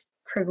with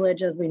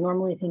privilege as we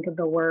normally think of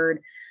the word.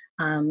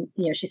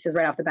 She says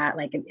right off the bat,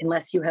 like,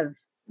 unless you have,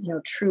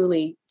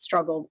 truly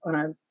struggled on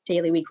a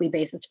daily, weekly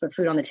basis to put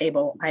food on the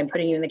table, I'm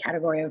putting you in the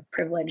category of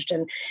privileged.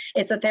 And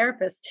it's a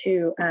therapist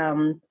who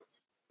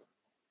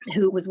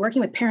was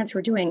working with parents who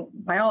were doing,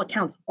 by all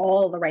accounts,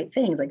 all the right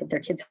things. Like if their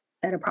kids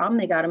had a problem,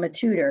 they got them a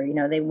tutor,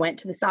 they went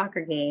to the soccer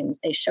games,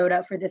 they showed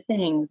up for the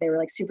things, they were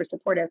like super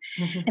supportive.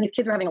 And these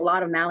kids were having a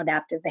lot of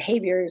maladaptive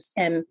behaviors.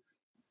 And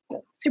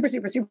super,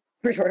 super, super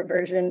short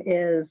version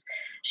is,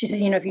 she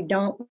said, if you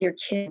don't, your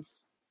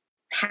kids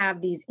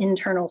have these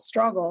internal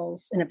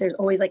struggles, and if there's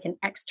always like an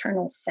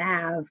external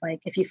salve, like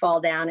if you fall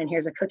down and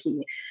here's a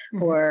cookie,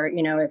 or,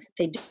 if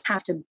they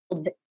have to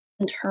build the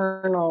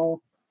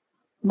internal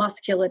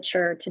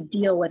musculature to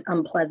deal with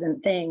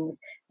unpleasant things,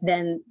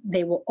 then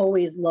they will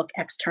always look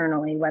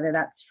externally, whether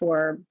that's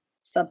for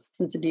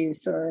substance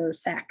abuse or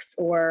sex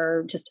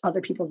or just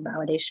other people's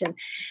validation.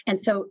 And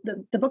so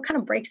the book kind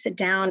of breaks it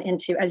down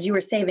into, as you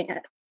were saying,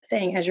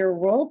 as your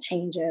role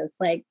changes,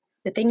 like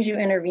the things you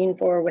intervene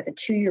for with a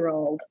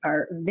 2-year-old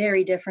are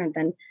very different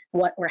than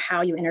what or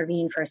how you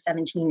intervene for a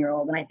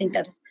 17-year-old. And I think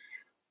that's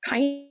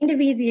kind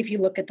of easy if you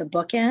look at the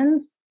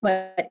bookends,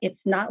 but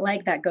it's not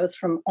like that goes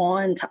from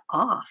on to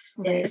off.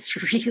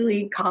 It's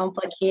really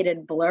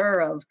complicated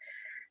blur of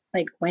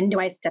like, when do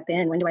I step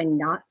in? When do I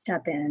not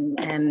step in?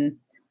 And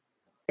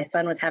my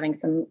son was having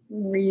some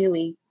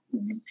really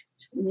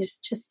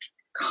just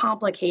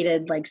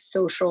complicated, like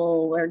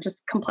social or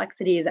just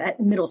complexities at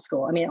middle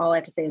school. I mean, all I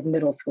have to say is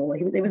middle school.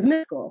 It was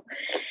middle school.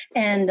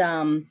 And,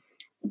 and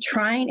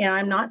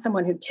I'm not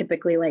someone who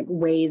typically like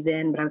weighs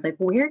in, but I was like,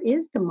 where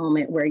is the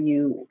moment where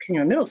because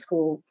middle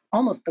school,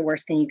 almost the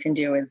worst thing you can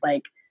do is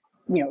like,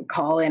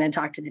 call in and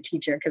talk to the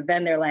teacher, because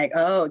then they're like,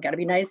 oh, got to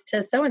be nice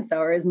to so-and-so,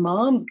 or his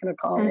mom's going to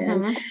call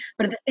in.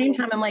 But at the same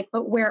time, I'm like,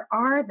 but where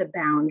are the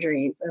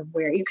boundaries of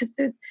where because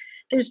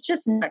there's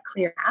just not a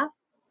clear path.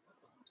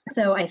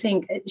 So I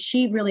think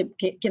she really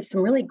gives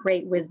some really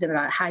great wisdom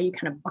about how you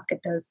kind of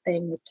bucket those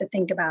things to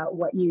think about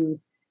what you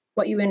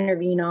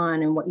intervene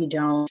on and what you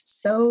don't.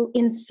 So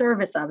in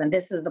service of, and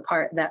this is the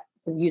part that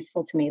was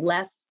useful to me,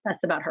 less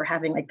about her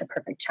having like the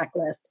perfect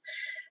checklist,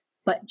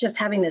 but just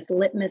having this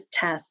litmus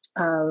test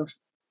of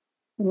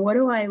what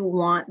do I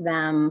want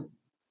them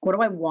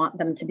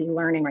to be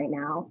learning right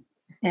now?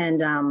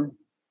 And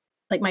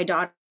like my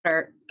daughter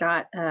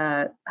got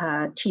a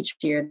teacher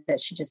here that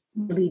she just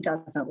really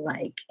doesn't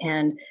like.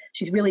 And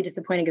she's really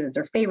disappointed because it's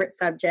her favorite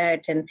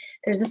subject. And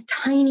there's this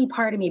tiny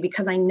part of me,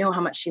 because I know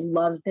how much she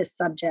loves this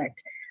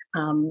subject.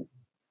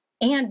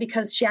 And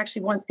because she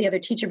actually wants the other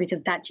teacher,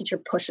 because that teacher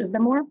pushes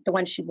them more, the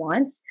one she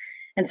wants.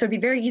 And so it'd be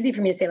very easy for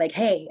me to say like,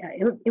 hey,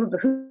 it would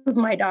behoove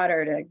my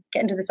daughter to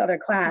get into this other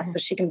class so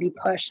she can be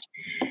pushed.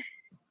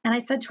 And I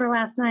said to her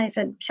last night, I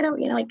said, kiddo,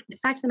 like the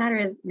fact of the matter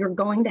is you're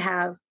going to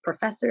have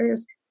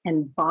professors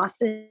and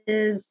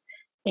bosses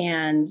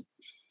and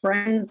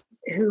friends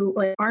who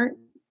like, aren't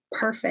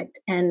perfect.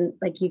 And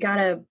like, you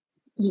gotta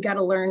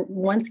learn.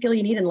 One skill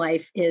you need in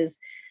life is,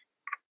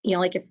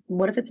 like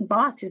what if it's a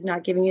boss who's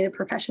not giving you the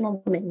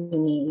professional development you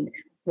need?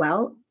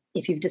 Well,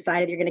 if you've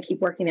decided you're going to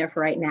keep working there for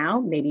right now,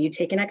 maybe you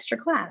take an extra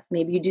class,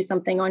 maybe you do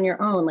something on your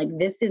own. Like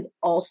this is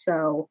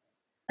also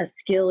a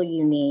skill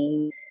you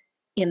need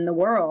in the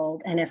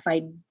world. And if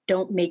I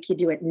don't make you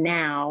do it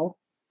now,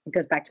 it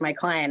goes back to my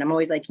client. I'm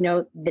always like,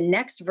 the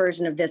next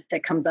version of this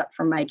that comes up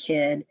from my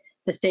kid,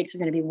 the stakes are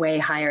going to be way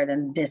higher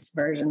than this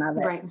version of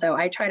it. Right. So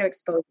I try to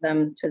expose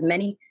them to as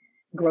many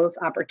growth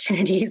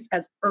opportunities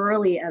as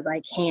early as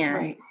I can.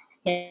 Right.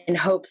 In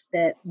hopes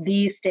that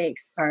these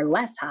stakes are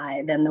less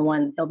high than the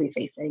ones they'll be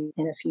facing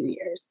in a few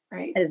years.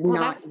 Right. It is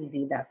not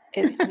easy though.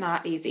 It's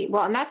not easy.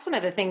 Well, and that's one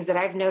of the things that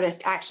I've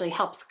noticed actually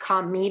helps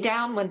calm me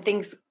down when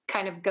things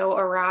kind of go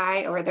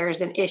awry or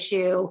there's an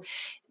issue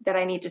that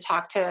I need to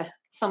talk to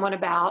someone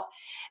about.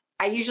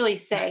 I usually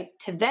say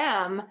to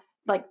them,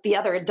 like the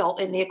other adult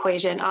in the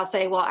equation, I'll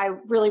say, well, I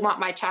really want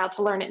my child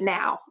to learn it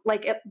now.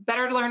 Like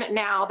better to learn it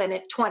now than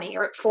at 20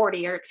 or at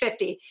 40 or at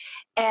 50.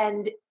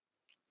 And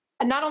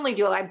not only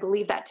do I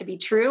believe that to be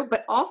true,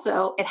 but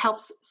also it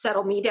helps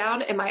settle me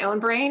down in my own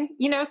brain,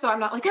 so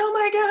I'm not like, oh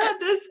my God,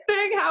 this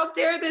thing,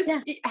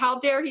 how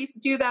dare he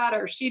do that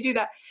or she do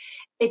that?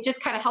 It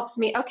just kind of helps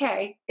me.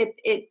 Okay.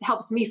 It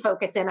helps me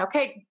focus in.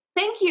 Okay.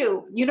 Thank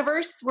you,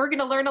 universe. We're going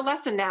to learn a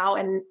lesson now.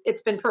 And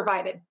it's been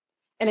provided,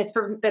 and it's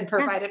been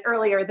provided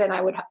earlier than I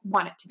would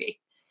want it to be.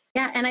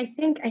 Yeah. And I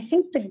think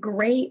the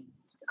great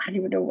I don't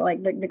even know,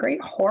 like the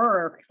great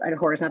horror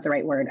is not the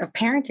right word, of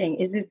parenting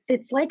is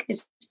it's like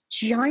this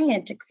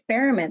giant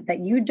experiment that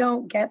you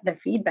don't get the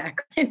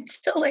feedback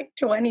until like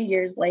 20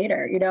 years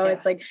later.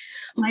 It's like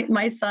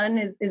my son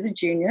is a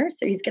junior,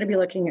 so he's going to be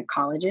looking at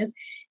colleges.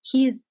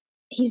 He's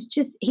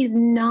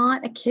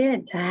not a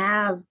kid to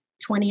have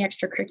 20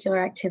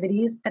 extracurricular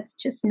activities. That's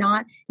just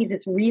not, he's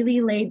this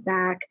really laid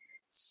back,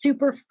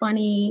 super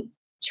funny,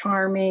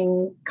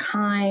 charming,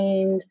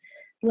 kind,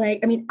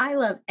 I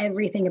love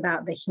everything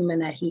about the human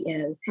that he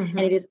is. And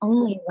it is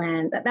only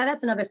when,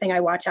 that's another thing I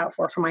watch out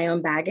for my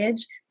own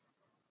baggage.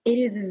 It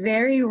is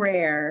very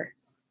rare.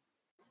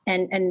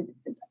 And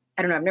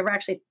I don't know, I've never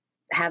actually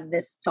had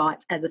this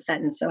thought as a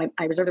sentence, so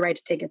I reserve the right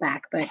to take it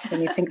back. But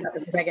when you think about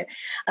this a second,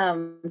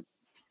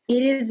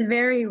 it is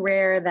very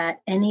rare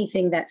that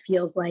anything that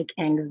feels like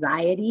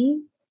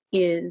anxiety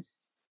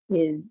is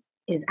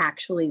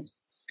actually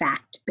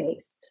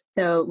fact-based.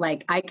 So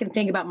like I can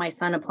think about my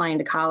son applying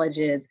to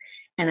colleges,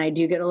 and I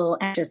do get a little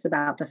anxious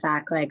about the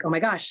fact, like, oh my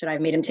gosh, should I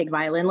have made him take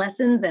violin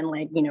lessons and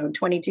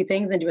 22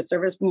 things and do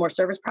more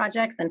service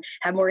projects and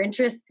have more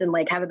interests and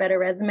have a better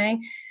resume?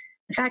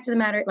 The fact of the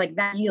matter,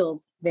 that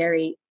feels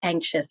very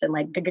anxious and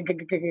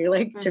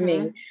to me.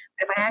 But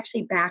if I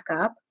actually back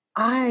up,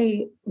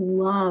 I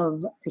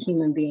love the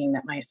human being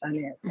that my son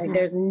is.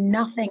 There's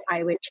nothing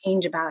I would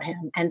change about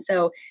him. And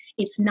so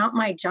it's not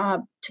my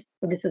job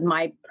this is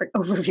my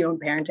overview on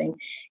parenting.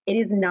 It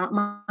is not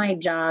my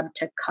job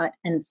to cut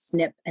and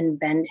snip and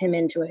bend him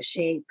into a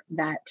shape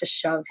to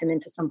shove him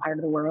into some part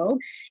of the world.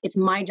 It's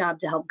my job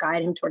to help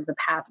guide him towards a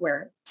path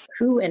where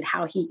who and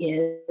how he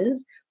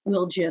is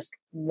will just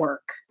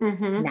work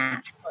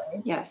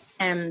naturally. Yes.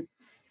 And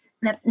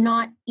that's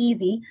not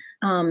easy.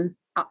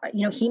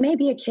 He may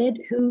be a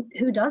kid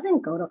who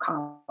doesn't go to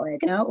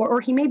college,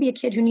 or he may be a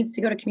kid who needs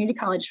to go to community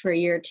college for a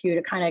year or two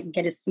to kind of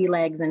get his sea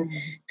legs and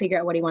figure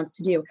out what he wants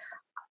to do.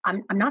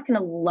 I'm not going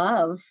to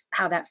love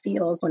how that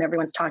feels when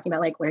everyone's talking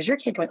about where's your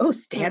kid going? Oh,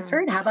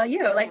 Stanford. How about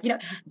you?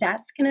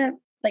 That's going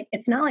to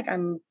it's not like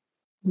I'm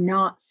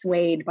not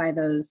swayed by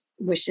those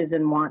wishes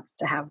and wants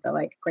to have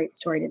the great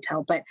story to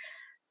tell. But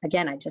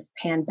again, I just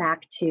pan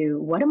back to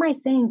what am I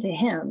saying to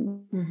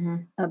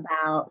him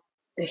about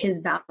his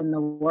value in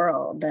the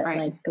world,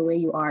 that the way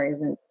you are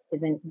isn't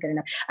good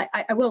enough.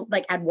 I will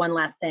add one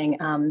last thing,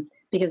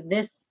 because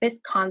this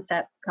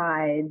concept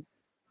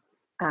guides,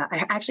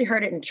 I actually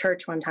heard it in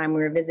church one time.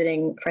 We were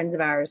visiting friends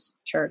of ours'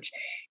 church.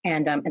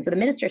 And so the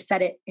minister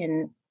said it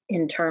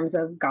in terms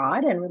of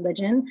God and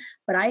religion,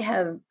 but I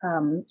have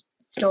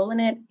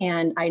stolen it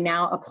and I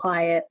now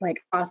apply it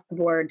across the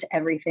board to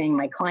everything,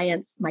 my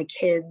clients, my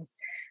kids,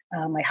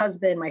 my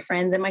husband, my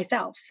friends, and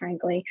myself,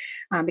 frankly,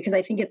 because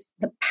I think it's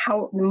the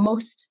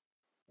most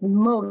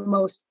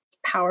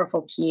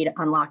powerful key to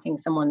unlocking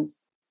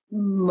someone's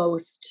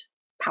most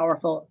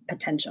powerful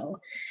potential.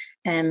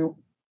 And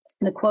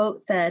the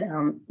quote said,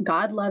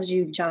 God loves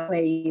you just the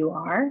way you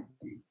are,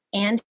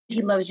 and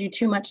he loves you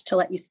too much to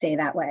let you stay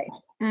that way.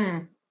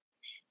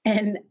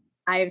 And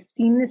I've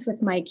seen this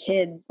with my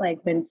kids,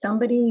 when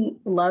somebody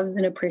loves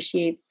and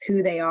appreciates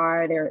who they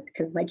are,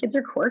 because my kids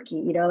are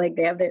quirky,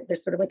 they're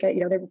sort of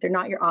they're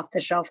not your off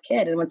the shelf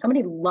kid. And when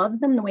somebody loves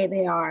them the way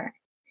they are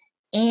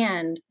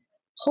and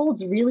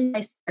holds really high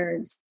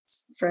standards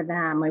for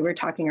them, we were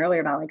talking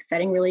earlier about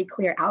setting really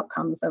clear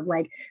outcomes of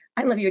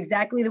I love you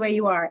exactly the way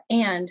you are,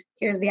 and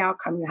here's the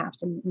outcome you have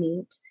to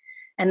meet,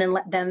 and then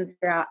let them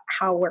figure out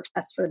how it works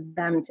best for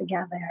them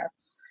together.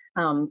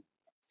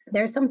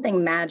 There's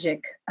something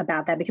magic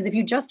about that, because if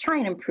you just try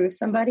and improve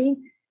somebody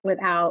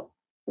without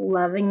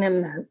loving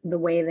them the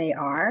way they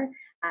are,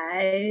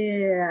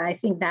 I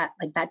think that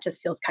that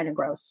just feels kind of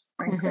gross,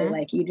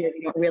 frankly. You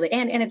don't really,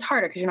 and it's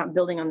harder because you're not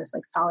building on this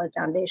solid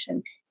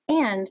foundation.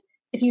 And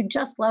if you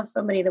just love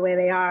somebody the way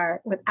they are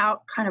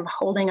without kind of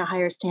holding a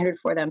higher standard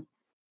for them,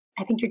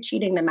 I think you're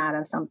cheating them out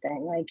of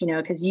something,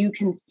 because you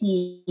can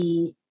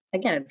see,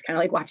 again, it's kind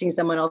of like watching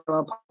someone else go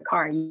apart a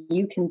car.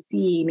 You can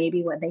see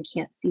maybe what they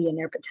can't see in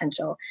their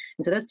potential.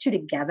 And so those two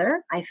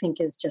together, I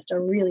think, is just a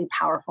really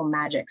powerful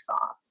magic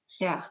sauce.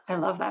 Yeah, I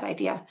love that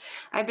idea.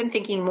 I've been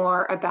thinking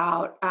more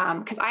about,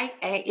 because I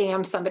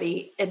am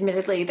somebody,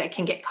 admittedly, that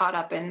can get caught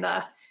up in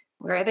the,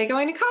 where are they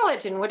going to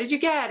college and what did you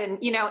get? And,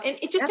 and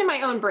it just in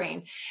my own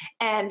brain.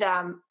 And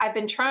I've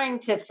been trying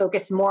to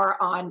focus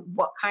more on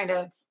what kind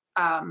of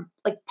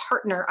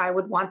partner I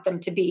would want them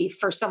to be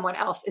for someone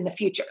else in the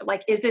future.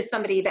 Is this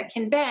somebody that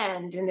can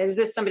bend? And is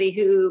this somebody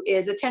who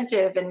is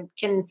attentive and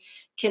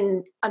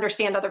can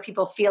understand other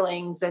people's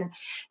feelings? And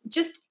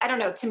just, I don't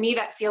know, to me,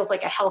 that feels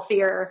like a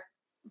healthier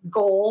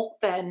goal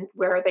than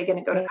where are they going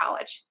to go to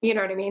college? You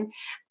know what I mean?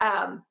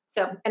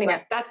 So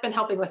anyway, that's been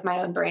helping with my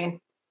own brain.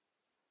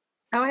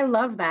 Oh, I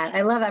love that.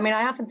 I love that. I mean,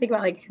 I often think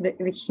about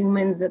the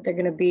humans that they're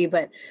going to be,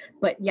 but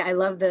yeah, I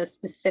love the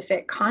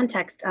specific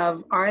context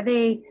of, are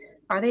they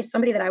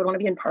somebody that I would want to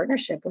be in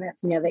partnership with?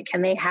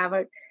 Can they have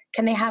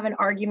an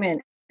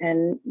argument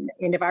And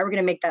if I were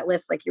going to make that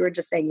list, like you were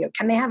just saying,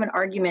 can they have an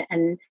argument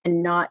and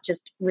not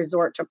just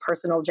resort to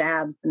personal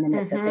jabs the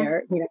minute that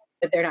they're,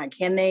 that they're not?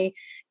 Can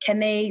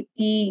they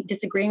be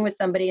disagreeing with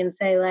somebody and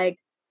say like,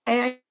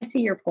 I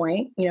see your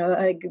point,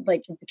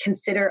 like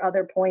consider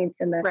other points,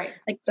 and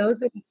like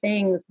those are the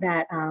things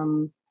that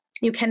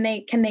can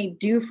they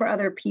do for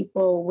other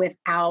people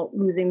without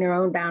losing their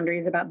own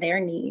boundaries about their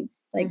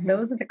needs? Like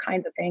those are the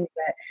kinds of things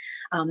that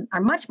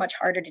are much, much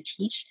harder to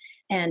teach.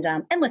 And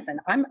listen,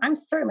 I'm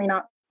certainly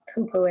not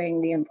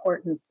poo-pooing the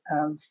importance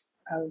of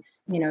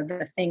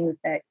the things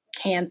that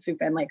can swoop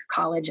in, like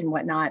college and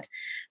whatnot.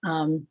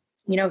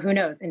 Who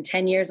knows? In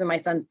 10 years, when my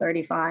son's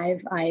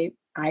 35,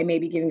 I may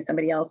be giving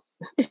somebody else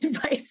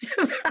advice.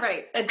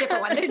 Right. A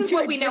different one. This is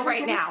what we know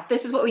right now.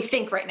 This is what we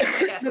think right now,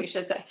 I guess we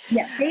should say.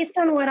 Yeah. Based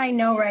on what I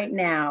know right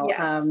now,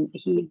 yes.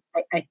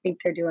 I think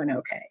they're doing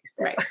okay.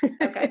 So. Right.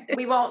 Okay.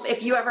 We won't,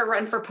 if you ever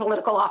run for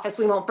political office,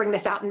 we won't bring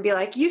this out and be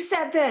like, you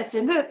said this,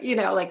 and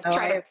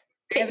try to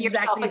pit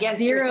yourself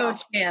against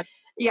yourself. Chance.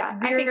 Yeah.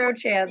 Zero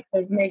chance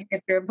of making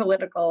it through a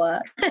political.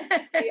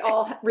 We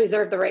all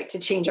reserve the right to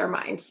change our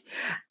minds.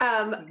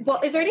 Well,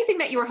 is there anything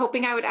that you were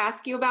hoping I would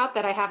ask you about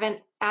that I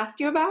haven't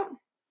asked you about?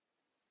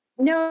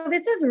 No,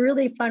 this is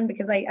really fun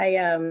because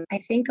I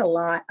think a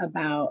lot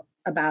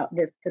about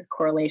this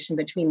correlation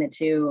between the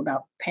two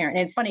about parent.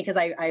 And it's funny because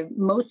I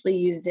mostly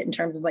used it in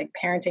terms of like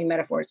parenting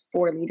metaphors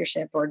for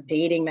leadership or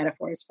dating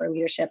metaphors for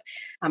leadership.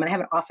 And I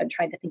haven't often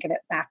tried to think of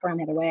it back around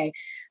the other way,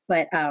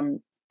 but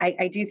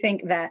I do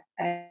think that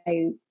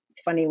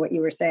it's funny what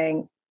you were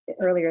saying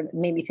earlier that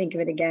made me think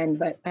of it again,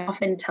 but I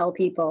often tell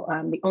people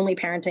the only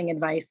parenting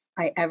advice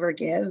I ever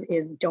give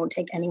is don't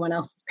take anyone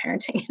else's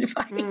parenting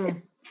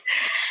advice.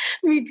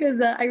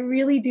 Because I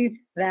really do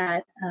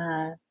that.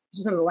 This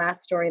is sort of the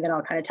last story that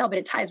I'll kind of tell, but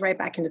it ties right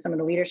back into some of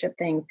the leadership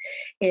things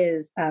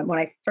is when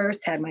I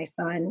first had my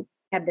son,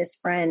 I had this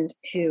friend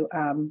who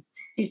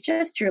she's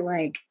just your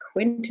like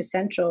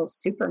quintessential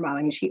supermom.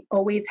 I mean, she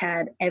always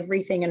had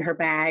everything in her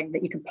bag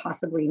that you could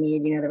possibly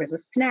need. There was a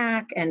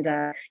snack and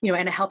and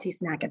a healthy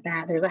snack at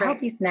that. There's a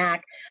healthy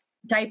snack,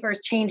 diapers,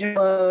 change of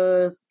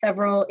clothes,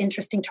 several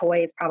interesting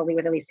toys, probably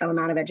with at least some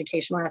amount of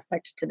educational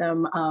aspect to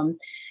them.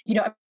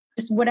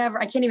 Just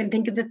whatever. I can't even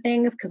think of the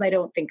things because I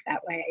don't think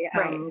that way.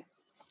 Right. And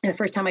the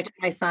first time I took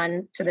my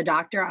son to the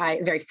doctor,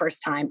 very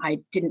first time, I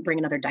didn't bring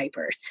another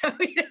diaper. So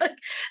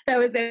that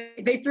was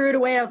it. They threw it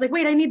away. I was like,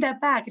 wait, I need that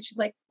back. And she's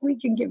like, we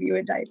can give you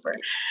a diaper.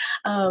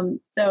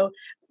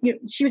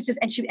 She was just,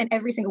 and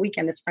every single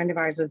weekend, this friend of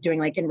ours was doing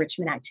like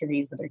enrichment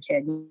activities with her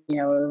kid.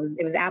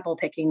 It was apple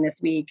picking this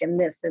week and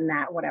this and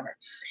that, whatever.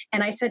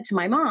 And I said to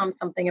my mom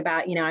something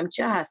about, I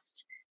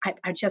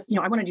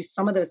want to do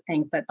some of those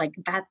things, but like,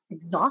 that's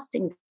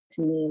exhausting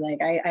to me. Like,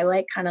 I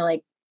like kind of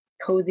like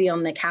cozy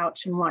on the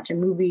couch and watch a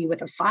movie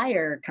with a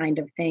fire kind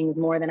of things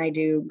more than I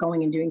do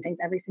going and doing things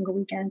every single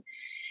weekend.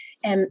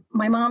 And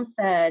my mom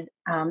said,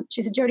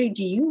 she said, Jodi,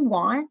 do you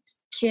want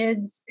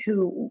kids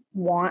who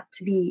want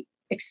to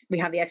we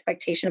have the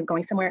expectation of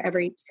going somewhere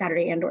every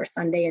Saturday and or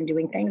Sunday and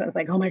doing things? I was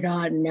like, oh my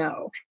God,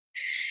 no.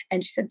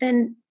 And she said,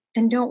 then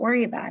don't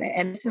worry about it.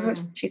 And this is what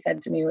she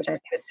said to me, which I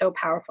think was so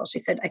powerful. She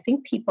said, I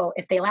think people,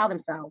 if they allow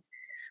themselves,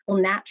 will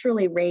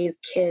naturally raise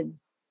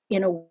kids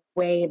in a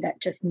way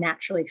that just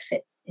naturally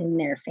fits in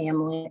their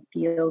family. It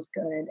feels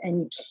good.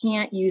 And you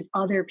can't use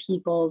other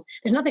people's,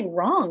 there's nothing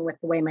wrong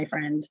with the way my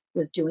friend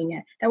was doing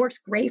it. That works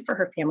great for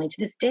her family. To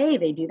this day,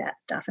 they do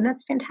that stuff. And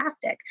that's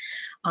fantastic.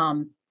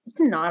 It's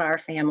not our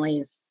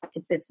family's,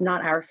 it's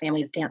not our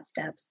family's dance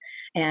steps.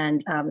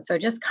 And so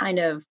just kind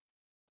of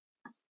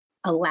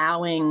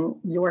allowing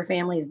your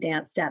family's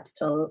dance steps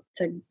to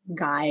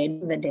guide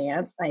the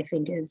dance, I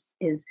think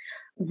is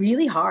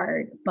really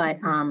hard. But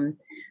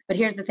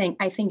here's the thing.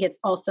 I think it's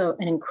also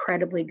an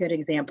incredibly good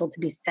example to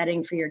be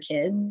setting for your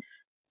kid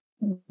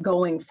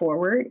going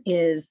forward,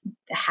 is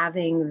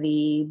having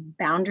the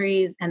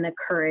boundaries and the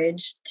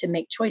courage to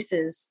make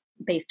choices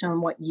based on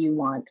what you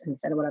want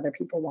instead of what other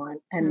people want.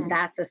 And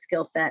that's a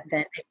skill set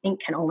that I think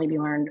can only be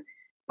learned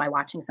by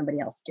watching somebody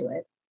else do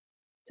it.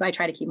 So I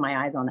try to keep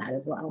my eyes on that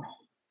as well.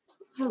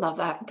 I love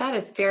that. That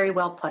is very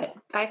well put.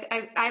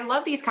 I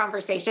love these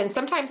conversations.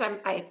 Sometimes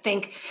I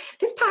think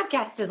this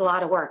podcast is a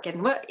lot of work, and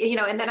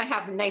and then I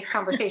have nice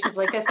conversations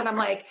like this, and I'm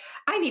like,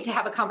 I need to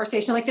have a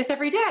conversation like this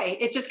every day.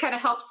 It just kind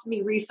of helps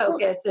me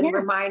refocus and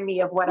remind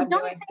me of what I'm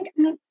doing.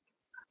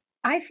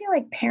 I feel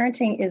like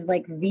parenting is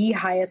like the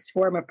highest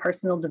form of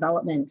personal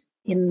development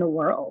in the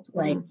world.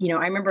 Like,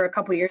 I remember a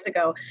couple of years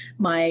ago,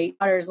 my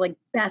daughter's like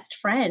best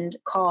friend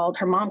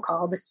her mom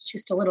called, she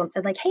was still little, and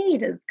said like, hey,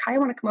 does Kaya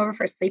want to come over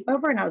for a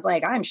sleepover? And I was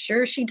like, I'm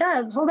sure she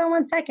does. Hold on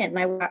one second. And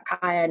I got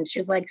Kaya, and she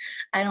was like,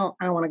 I don't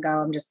want to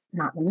go. I'm just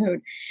not in the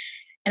mood.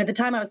 And at the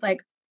time I was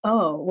like,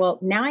 oh, well,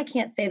 now I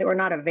can't say that we're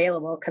not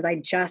available because I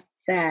just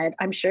said,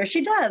 I'm sure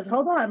she does.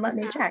 Hold on, let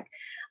me check.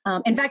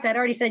 In fact, I'd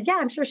already said, yeah,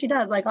 I'm sure she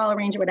does. Like, I'll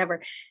arrange it,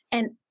 whatever.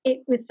 And it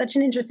was such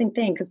an interesting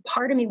thing because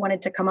part of me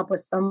wanted to come up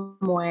with some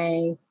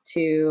way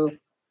to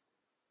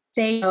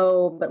say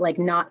no, but like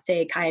not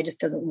say Kaya just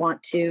doesn't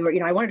want to,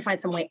 or, I wanted to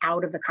find some way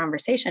out of the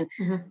conversation,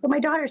 but my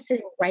daughter's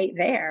sitting right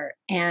there.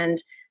 And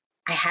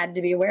I had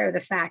to be aware of the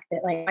fact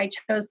that like I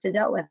chose to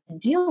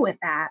deal with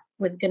that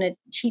was going to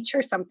teach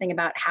her something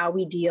about how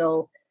we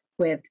deal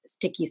with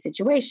sticky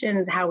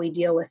situations, how we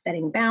deal with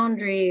setting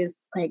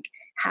boundaries, like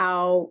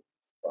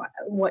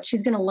what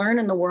she's going to learn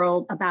in the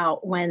world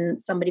about when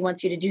somebody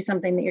wants you to do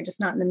something that you're just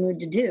not in the mood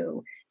to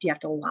do. Do you have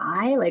to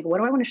lie? Like, what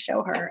do I want to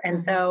show her?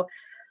 And so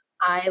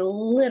I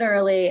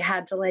literally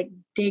had to like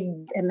dig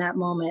in that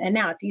moment. And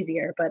now it's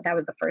easier, but that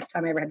was the first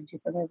time I ever had to do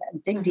something like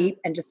that. Dig deep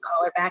and just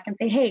call her back and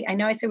say, hey, I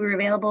know I said we were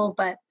available,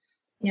 but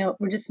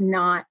we're just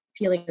not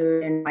feeling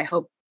good. And I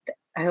hope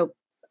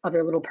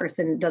other little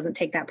person doesn't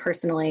take that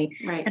personally.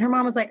 Right. And her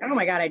mom was like, oh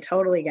my God, I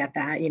totally get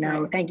that.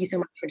 Right. Thank you so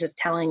much for just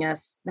telling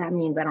us. That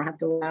means I don't have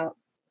to go out.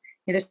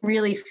 There's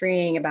really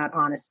freeing about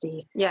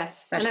honesty.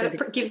 Yes. And then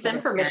it gives them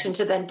permission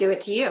to then do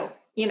it to you.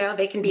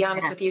 They can be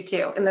honest with you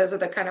too. And those are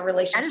the kind of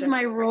relationships that is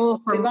my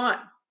role we want.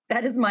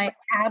 That is my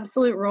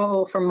absolute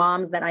role for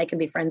moms that I can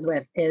be friends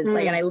with is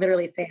like, and I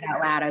literally say it out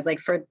loud. I was like,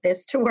 for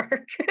this to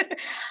work,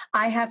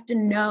 I have to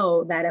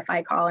know that if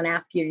I call and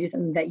ask you to do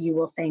something that you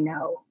will say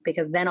no,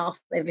 because then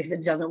if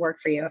it doesn't work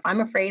for you, if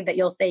I'm afraid that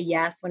you'll say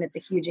yes when it's a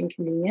huge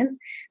inconvenience,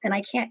 then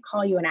I can't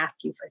call you and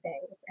ask you for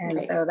things.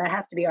 And so that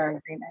has to be our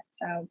agreement.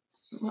 So.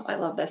 Well, I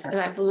love this.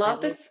 And I've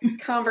loved this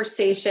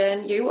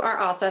conversation. You are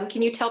awesome.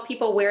 Can you tell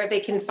people where they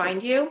can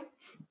find you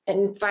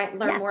and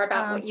learn more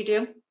about what you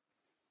do?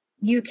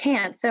 You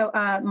can. So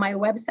my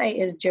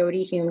website is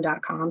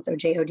jodihume.com. So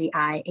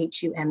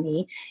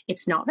JODIHUME.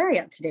 It's not very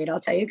up to date, I'll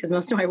tell you, because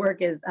most of my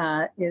work is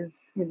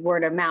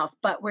word of mouth.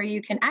 But where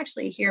you can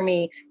actually hear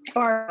me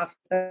far off,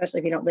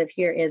 especially if you don't live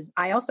here, is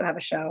I also have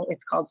a show.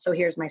 It's called So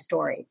Here's My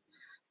Story.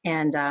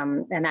 And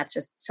that's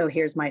just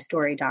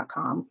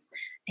sohere'smystory.com.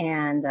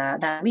 And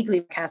that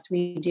weekly podcast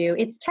we do,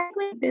 it's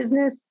technically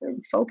business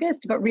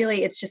focused, but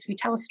really it's just we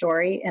tell a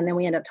story and then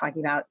we end up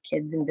talking about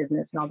kids and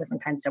business and all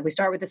different kinds of stuff. We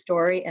start with a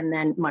story and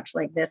then much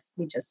like this,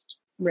 we just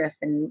riff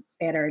and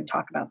banter and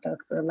talk about the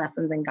sort of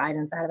lessons and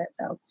guidance out of it.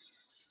 So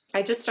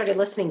I just started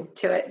listening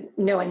to it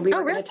knowing we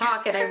were going to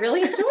talk and I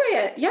really enjoy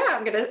it. Yeah,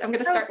 I'm going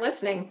to start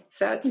listening.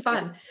 So it's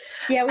fun.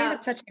 Yeah, we end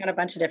up touching on a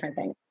bunch of different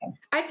things.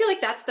 I feel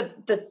like that's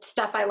the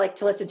stuff I like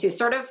to listen to,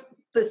 sort of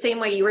the same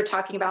way you were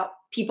talking about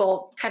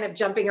people kind of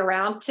jumping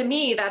around. To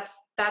me,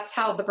 that's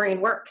how the brain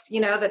works,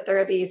 that there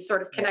are these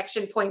sort of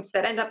connection points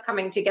that end up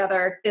coming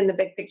together in the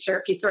big picture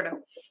if you sort of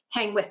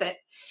hang with it.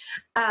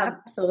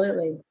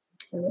 Absolutely.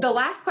 The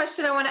last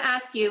question I want to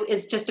ask you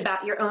is just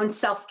about your own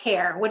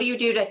self-care. What do you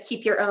do to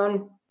keep your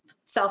own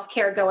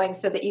self-care going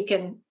so that you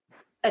can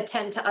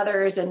attend to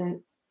others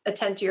and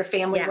attend to your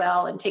family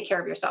well and take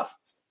care of yourself?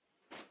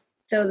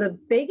 So the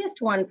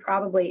biggest one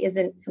probably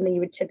isn't something you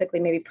would typically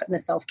maybe put in the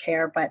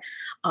self-care, but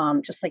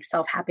just like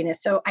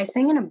self-happiness. So I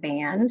sing in a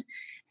band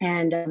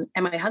and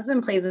my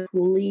husband plays a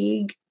pool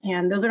league,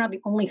 and those are not the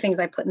only things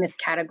I put in this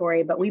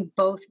category, but we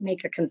both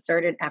make a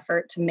concerted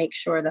effort to make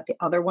sure that the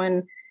other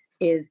one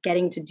is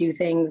getting to do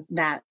things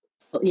that,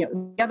 the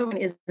other one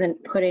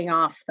isn't putting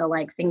off the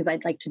like things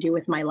I'd like to do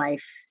with my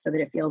life so that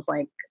it feels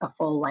like a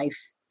full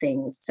life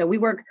things. So we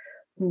work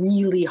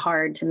really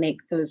hard to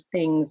make those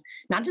things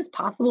not just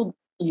possible,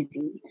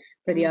 easy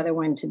for the other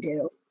one to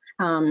do.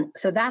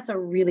 So that's a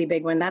really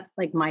big one. That's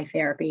like my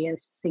therapy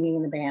is singing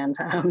in the band.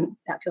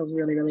 That feels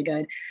really, really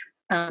good.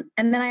 And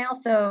then I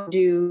also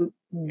do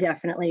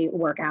definitely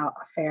work out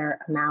a fair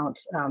amount.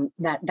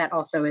 That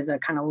also is a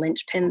kind of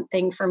linchpin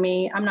thing for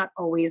me. I'm not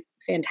always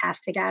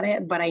fantastic at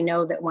it, but I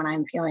know that when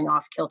I'm feeling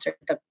off kilter,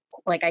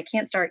 I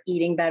can't start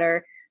eating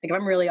better. Like if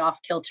I'm really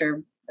off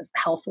kilter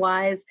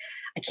health-wise,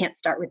 I can't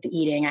start with the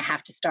eating. I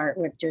have to start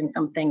with doing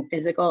something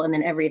physical, and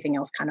then everything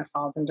else kind of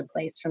falls into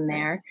place from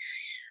there.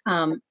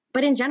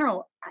 But in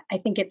general, I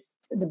think it's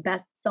the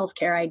best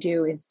self-care I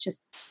do is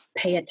just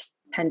pay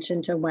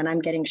attention to when I'm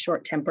getting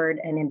short-tempered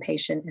and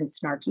impatient and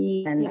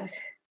snarky, and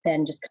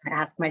then just kind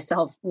of ask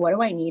myself, what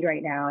do I need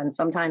right now? And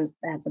sometimes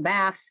that's a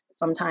bath.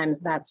 Sometimes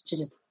that's to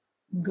just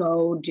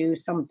go do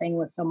something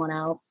with someone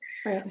else.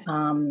 Right.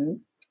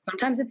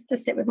 Sometimes it's to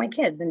sit with my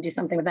kids and do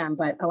something with them.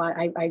 But a lot,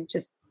 I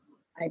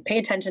pay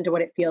attention to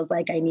what it feels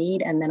like I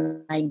need, and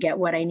then I get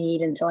what I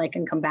need until I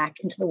can come back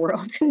into the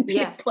world and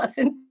be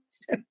pleasant.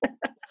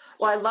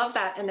 Well, I love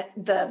that. And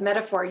the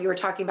metaphor you were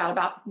talking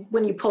about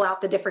when you pull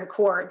out the different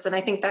chords. And I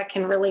think that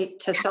can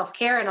relate to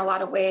self-care in a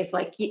lot of ways.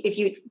 Like if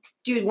you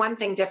do one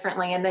thing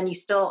differently and then you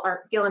still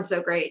aren't feeling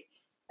so great,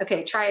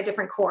 okay, try a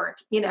different chord,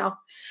 Yeah.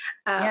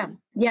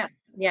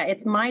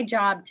 It's my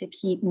job to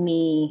keep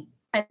me,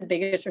 the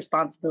biggest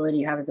responsibility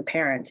you have as a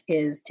parent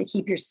is to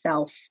keep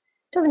yourself.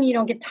 Doesn't mean you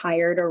don't get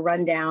tired or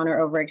run down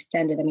or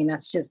overextended. I mean,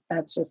 that's just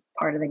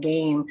part of the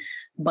game.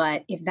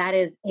 But if that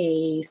is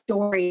a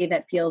story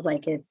that feels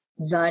like it's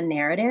the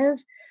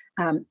narrative,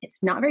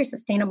 it's not very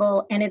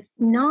sustainable, and it's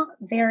not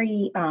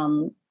very,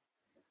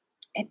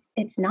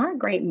 it's not a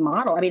great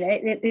model. I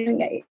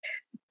mean,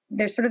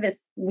 there's sort of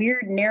this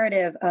weird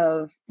narrative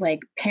of like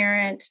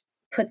parent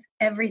puts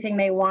everything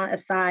they want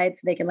aside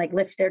so they can like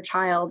lift their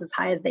child as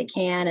high as they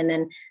can, and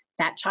then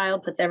that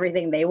child puts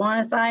everything they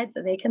want aside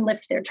so they can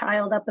lift their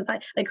child up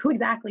aside. Like, who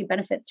exactly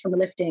benefits from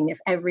lifting if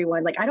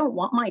everyone, like, I don't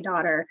want my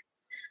daughter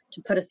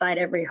to put aside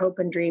every hope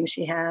and dream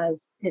she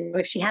has.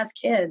 If she has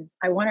kids,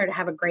 I want her to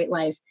have a great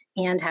life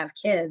and have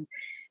kids.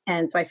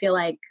 And so I feel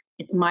like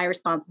it's my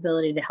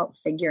responsibility to help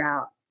figure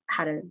out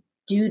how to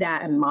do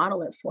that and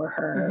model it for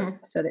her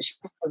so that she's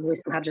supposedly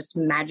somehow just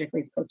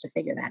magically supposed to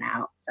figure that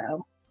out.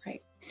 So.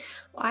 Right.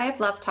 Well, I have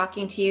loved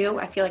talking to you.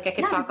 I feel like I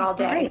could talk all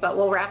day, but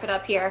we'll wrap it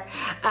up here.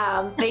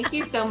 Thank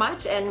you so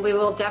much. And we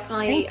will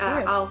definitely,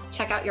 I'll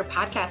check out your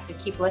podcast and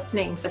keep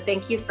listening, but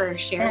thank you for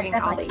sharing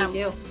all that you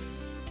do.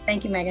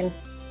 Thank you, Megan.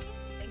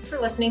 Thanks for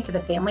listening to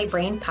the Family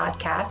Brain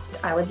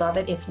podcast. I would love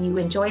it if you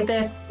enjoyed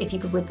this. If you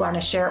would want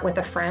to share it with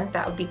a friend,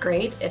 that would be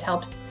great. It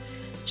helps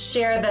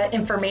share the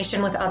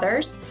information with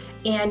others.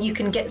 And you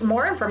can get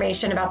more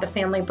information about the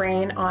Family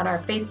Brain on our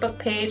Facebook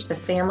page, the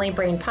Family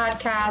Brain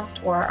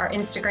Podcast, or our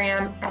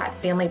Instagram at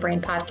Family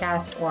Brain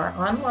Podcast, or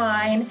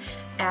online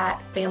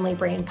at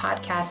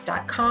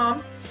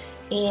familybrainpodcast.com.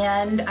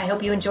 And I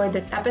hope you enjoyed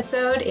this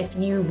episode. If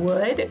you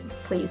would,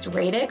 please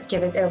rate it,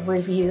 give it a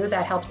review.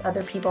 That helps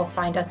other people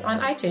find us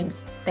on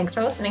iTunes. Thanks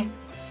for listening.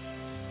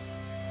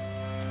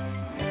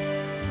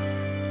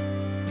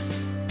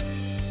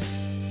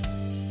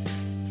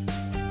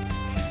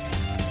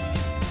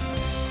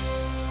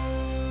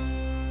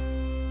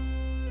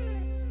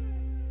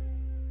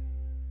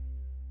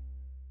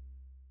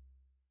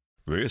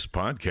 This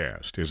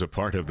podcast is a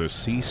part of the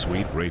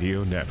C-Suite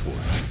Radio Network.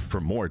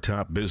 For more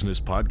top business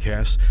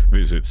podcasts,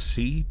 visit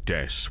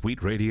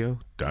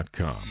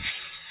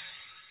c-suiteradio.com.